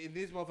 Yeah, and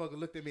this motherfucker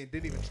looked at me and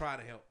didn't even try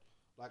to help.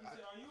 Like, He said,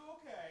 "Are you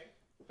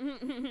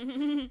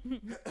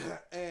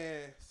okay?"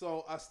 and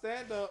so I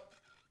stand up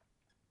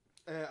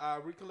and I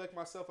recollect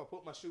myself. I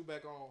put my shoe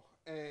back on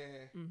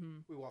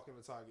and we walk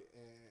into Target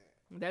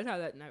and That's how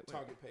that night went.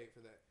 Target paid for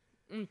that.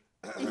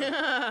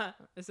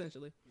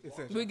 Essentially.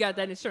 Essentially. We got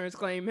that insurance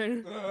claim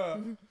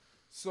in.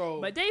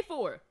 So, But day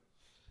 4.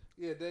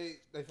 yeah, they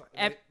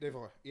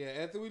fine. Yeah,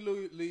 after we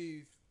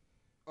leave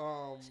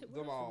Shit,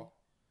 them what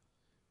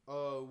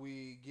all,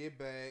 we get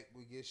back,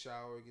 we get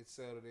showered, get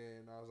settled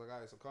in. I was like, all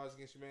right, so Cards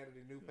Against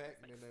Humanity new pack,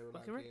 and then they were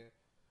like, Fucking right.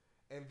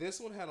 yeah. And this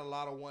one had a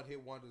lot of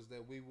one-hit wonders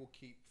that we will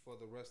keep for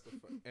the rest of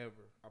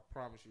forever. I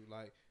promise you.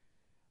 Like,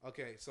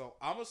 okay, so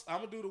I'm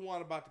gonna do the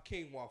one about the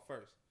quinoa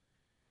first.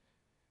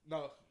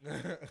 No,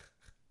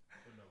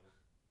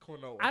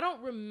 quinoa. I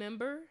don't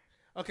remember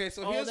Okay,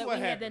 so all here's that what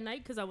we had that happened.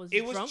 night because I was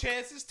It drunk. was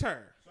Chance's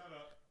turn, Shut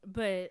up.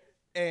 But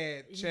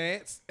and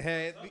Chance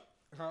had me,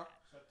 huh?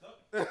 Shut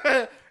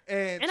up.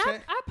 and and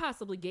Chan- I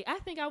possibly gave. I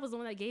think I was the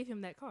one that gave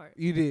him that card,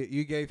 you did.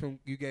 You gave him.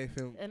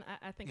 and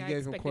I think You I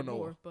gave him expected quinoa.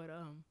 more. But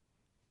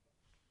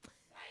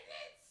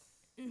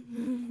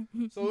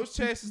So it was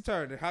Chance's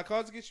turn. And how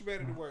Cards Against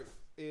Humanity works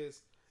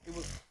is it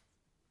was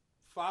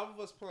 5 of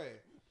us playing.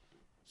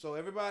 So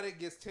everybody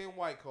gets 10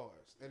 white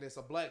cards, and it's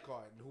a black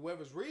card. And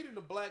whoever's reading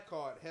the black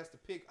card has to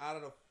pick out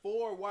of the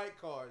 4 white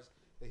cards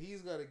that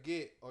he's gonna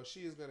get or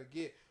she is gonna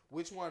get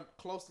which one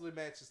closely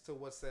matches to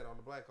what's said on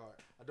the black card.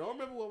 I don't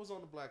remember what was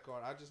on the black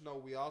card. I just know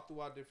we all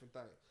threw out different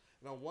things.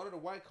 And on one of the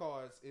white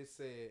cards, it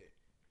said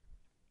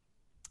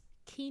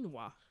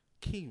quinoa.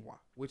 quinoa,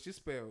 which is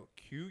spelled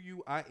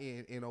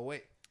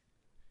Quinnoa.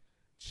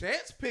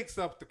 Chance picks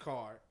up the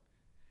card.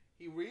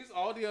 He reads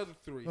all the other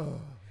 3,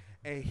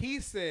 and he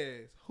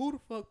says, "Who the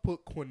fuck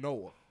put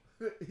quinoa?"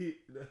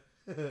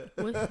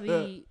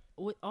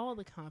 With all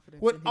the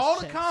confidence. With in his all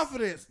the chest.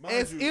 confidence, Mind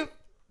as you- if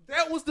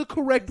that was the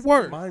correct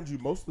word. Mind you,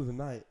 most of the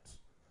nights,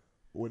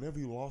 whenever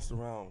you lost a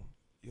round,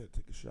 you had to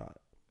take a shot.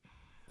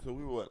 So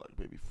we were at like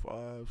maybe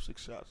 5,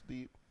 6 shots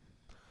deep.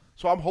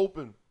 So I'm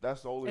hoping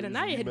that's the only And reason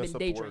Anaya you had messed been up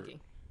day the word.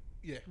 drinking,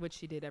 Yeah, which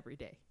she did every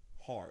day.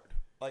 Hard.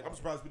 Like, I'm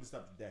surprised we didn't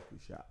stop the daiquiri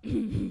shot.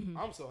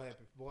 I'm so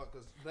happy, boy,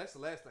 because that's the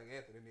last thing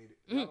Anthony needed.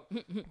 You know,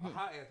 a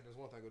high Anthony is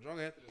one thing, a drunk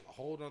Anthony is a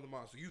whole other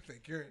monster. You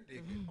think you're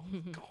indignant? Oh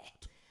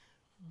God!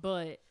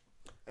 But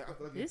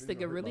this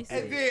nigga really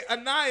said- And then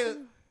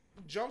Anaya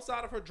jumps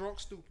out of her drunk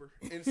stupor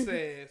and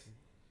says,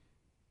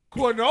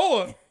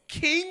 "Quinoa,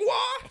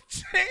 quinoa,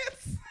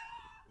 Chance."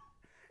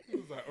 He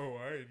was like, "Oh,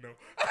 I ain't know."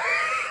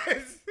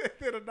 And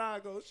then Anaya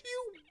goes,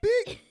 "You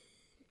big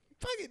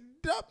fucking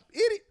dumb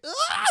idiot!"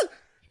 Ah!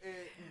 And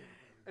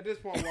at this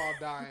point, we're all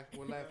dying.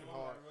 We're laughing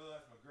hard. I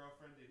realized my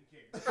girlfriend didn't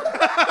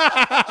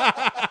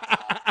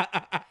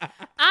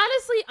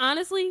care.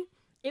 honestly,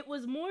 it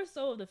was more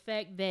so of the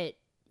fact that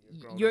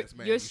Grown-ass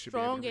man, your you should be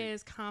able to strong read.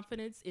 ass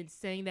confidence in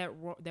saying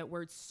that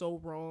word so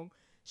wrong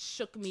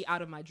shook me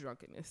out of my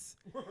drunkenness.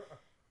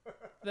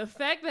 The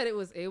fact that it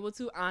was able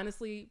to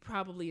honestly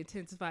probably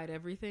intensified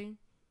everything.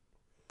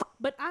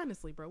 But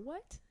honestly, bro,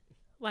 what?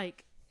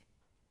 Like,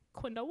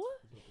 Quinoa?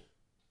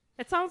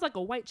 That sounds like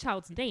a white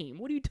child's name.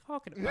 What are you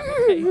talking about?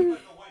 Okay. Like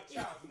a white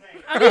child's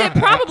name. I mean, it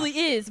probably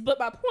is, but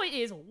my point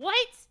is,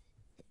 what?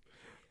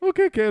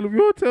 Okay, Caleb, you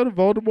want to tell the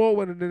Voldemort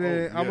one, and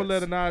then I'm gonna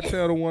yes. let Anaya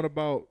tell the one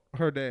about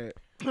her dad.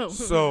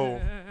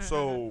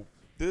 So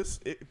this,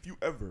 if you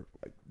ever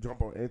like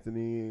jump on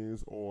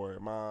Anthony's or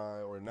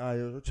my or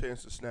Naya's or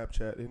Chance to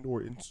Snapchat and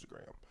or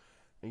Instagram,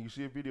 and you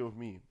see a video of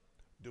me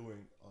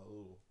doing a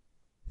little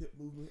hip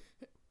movement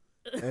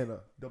and a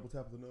double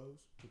tap of the nose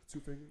with 2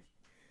 fingers,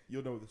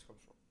 you'll know where this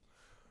comes from.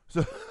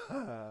 So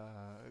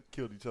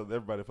killed each other,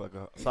 everybody for like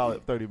a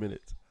solid 30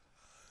 minutes.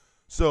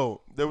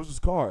 So there was this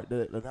card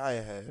that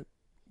Anaya had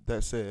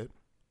that said,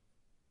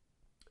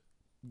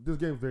 this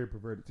game's very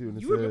perverted too, and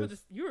it You says, remember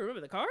this? You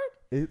remember the card?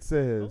 it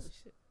says, Holy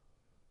shit.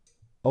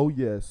 "Oh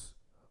yes,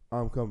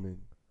 I'm coming.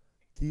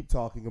 Keep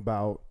talking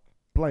about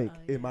blank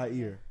Oh, in my yeah.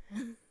 ear."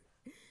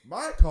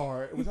 My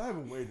card, which I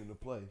haven't waited to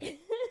play,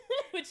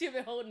 What you've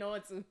been holding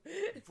on to.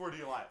 for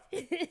dear life,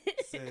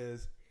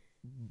 says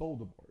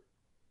Voldemort.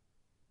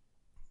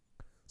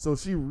 So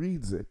she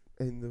reads it,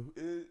 and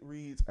it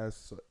reads as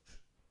such: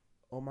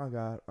 "Oh my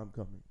God, I'm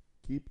coming.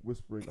 Keep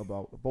whispering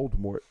about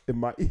Voldemort in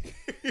my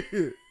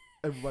ear."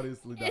 Everybody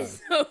instantly And dies.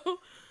 so,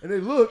 And they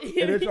look, and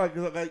they're trying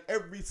to, like,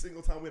 every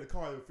single time we had a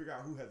card, they would figure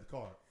out who had the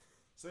card.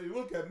 So they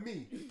look at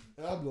me,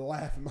 and I'm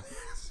laughing my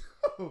ass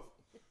off.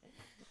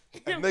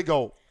 And they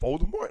go,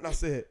 "Voldemort?" And I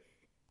said,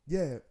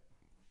 "Yeah.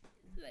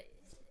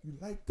 You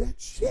like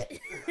that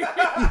shit?" You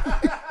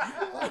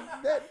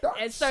like that dark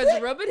and starts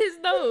shit? rubbing his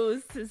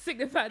nose to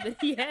signify that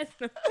he has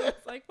no nose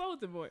like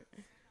Voldemort.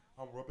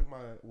 I'm rubbing my,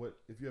 what,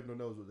 if you have no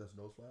nose, that's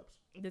nose flaps.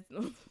 That's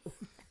no.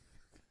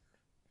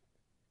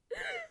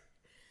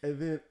 And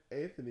then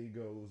Anthony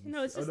goes,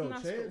 No, it's just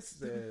nostrils. Chance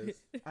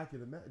says, "I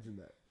can imagine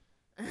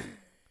that."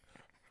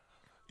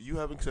 You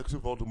having sex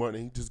with Voldemort, and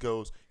he just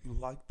goes, "You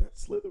like that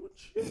Slytherin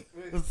shit?"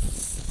 I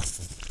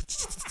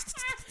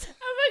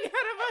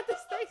forgot about the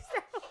snake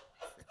sound.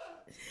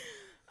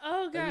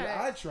 Oh God! And then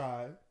I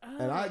try,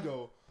 and I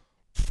go,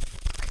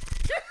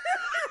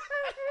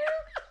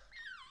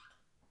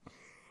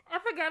 I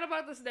forgot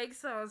about the snake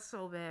sound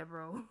so bad,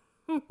 bro.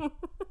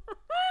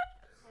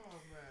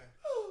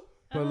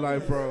 But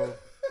like, bro,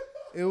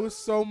 it was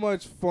so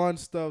much fun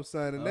stuff,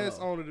 son, and that's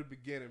only the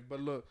beginning. But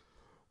look,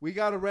 we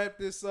gotta wrap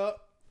this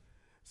up.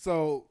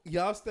 So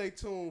y'all stay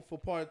tuned for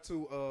part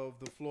 2 of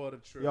the Florida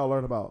trip. y'all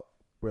learn about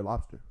Red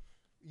Lobster.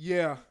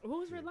 Yeah. What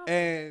was Red Lobster?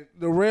 And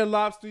the Red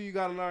Lobster, you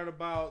gotta learn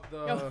about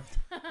the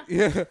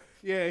yeah.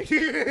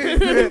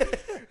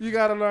 You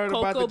gotta learn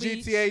about Cocoa the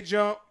Beach. GTA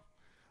jump.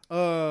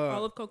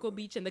 All of Cocoa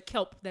Beach and the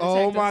kelp. That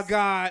Oh attacked my us.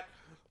 God,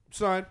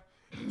 son,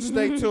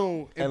 stay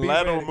tuned And be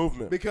lateral ready,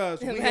 movement. because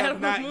we And have lateral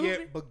not movement.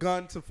 yet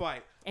begun to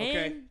fight.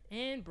 Okay,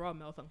 And bra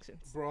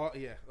malfunctions. bro,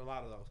 yeah, a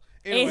lot of those.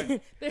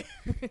 Anyway, And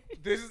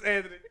this is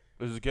Anthony,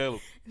 This is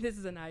Caleb. this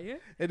is Anaya.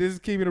 and this is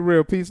Keeping It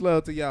Real. Peace,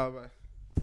 love to y'all, man.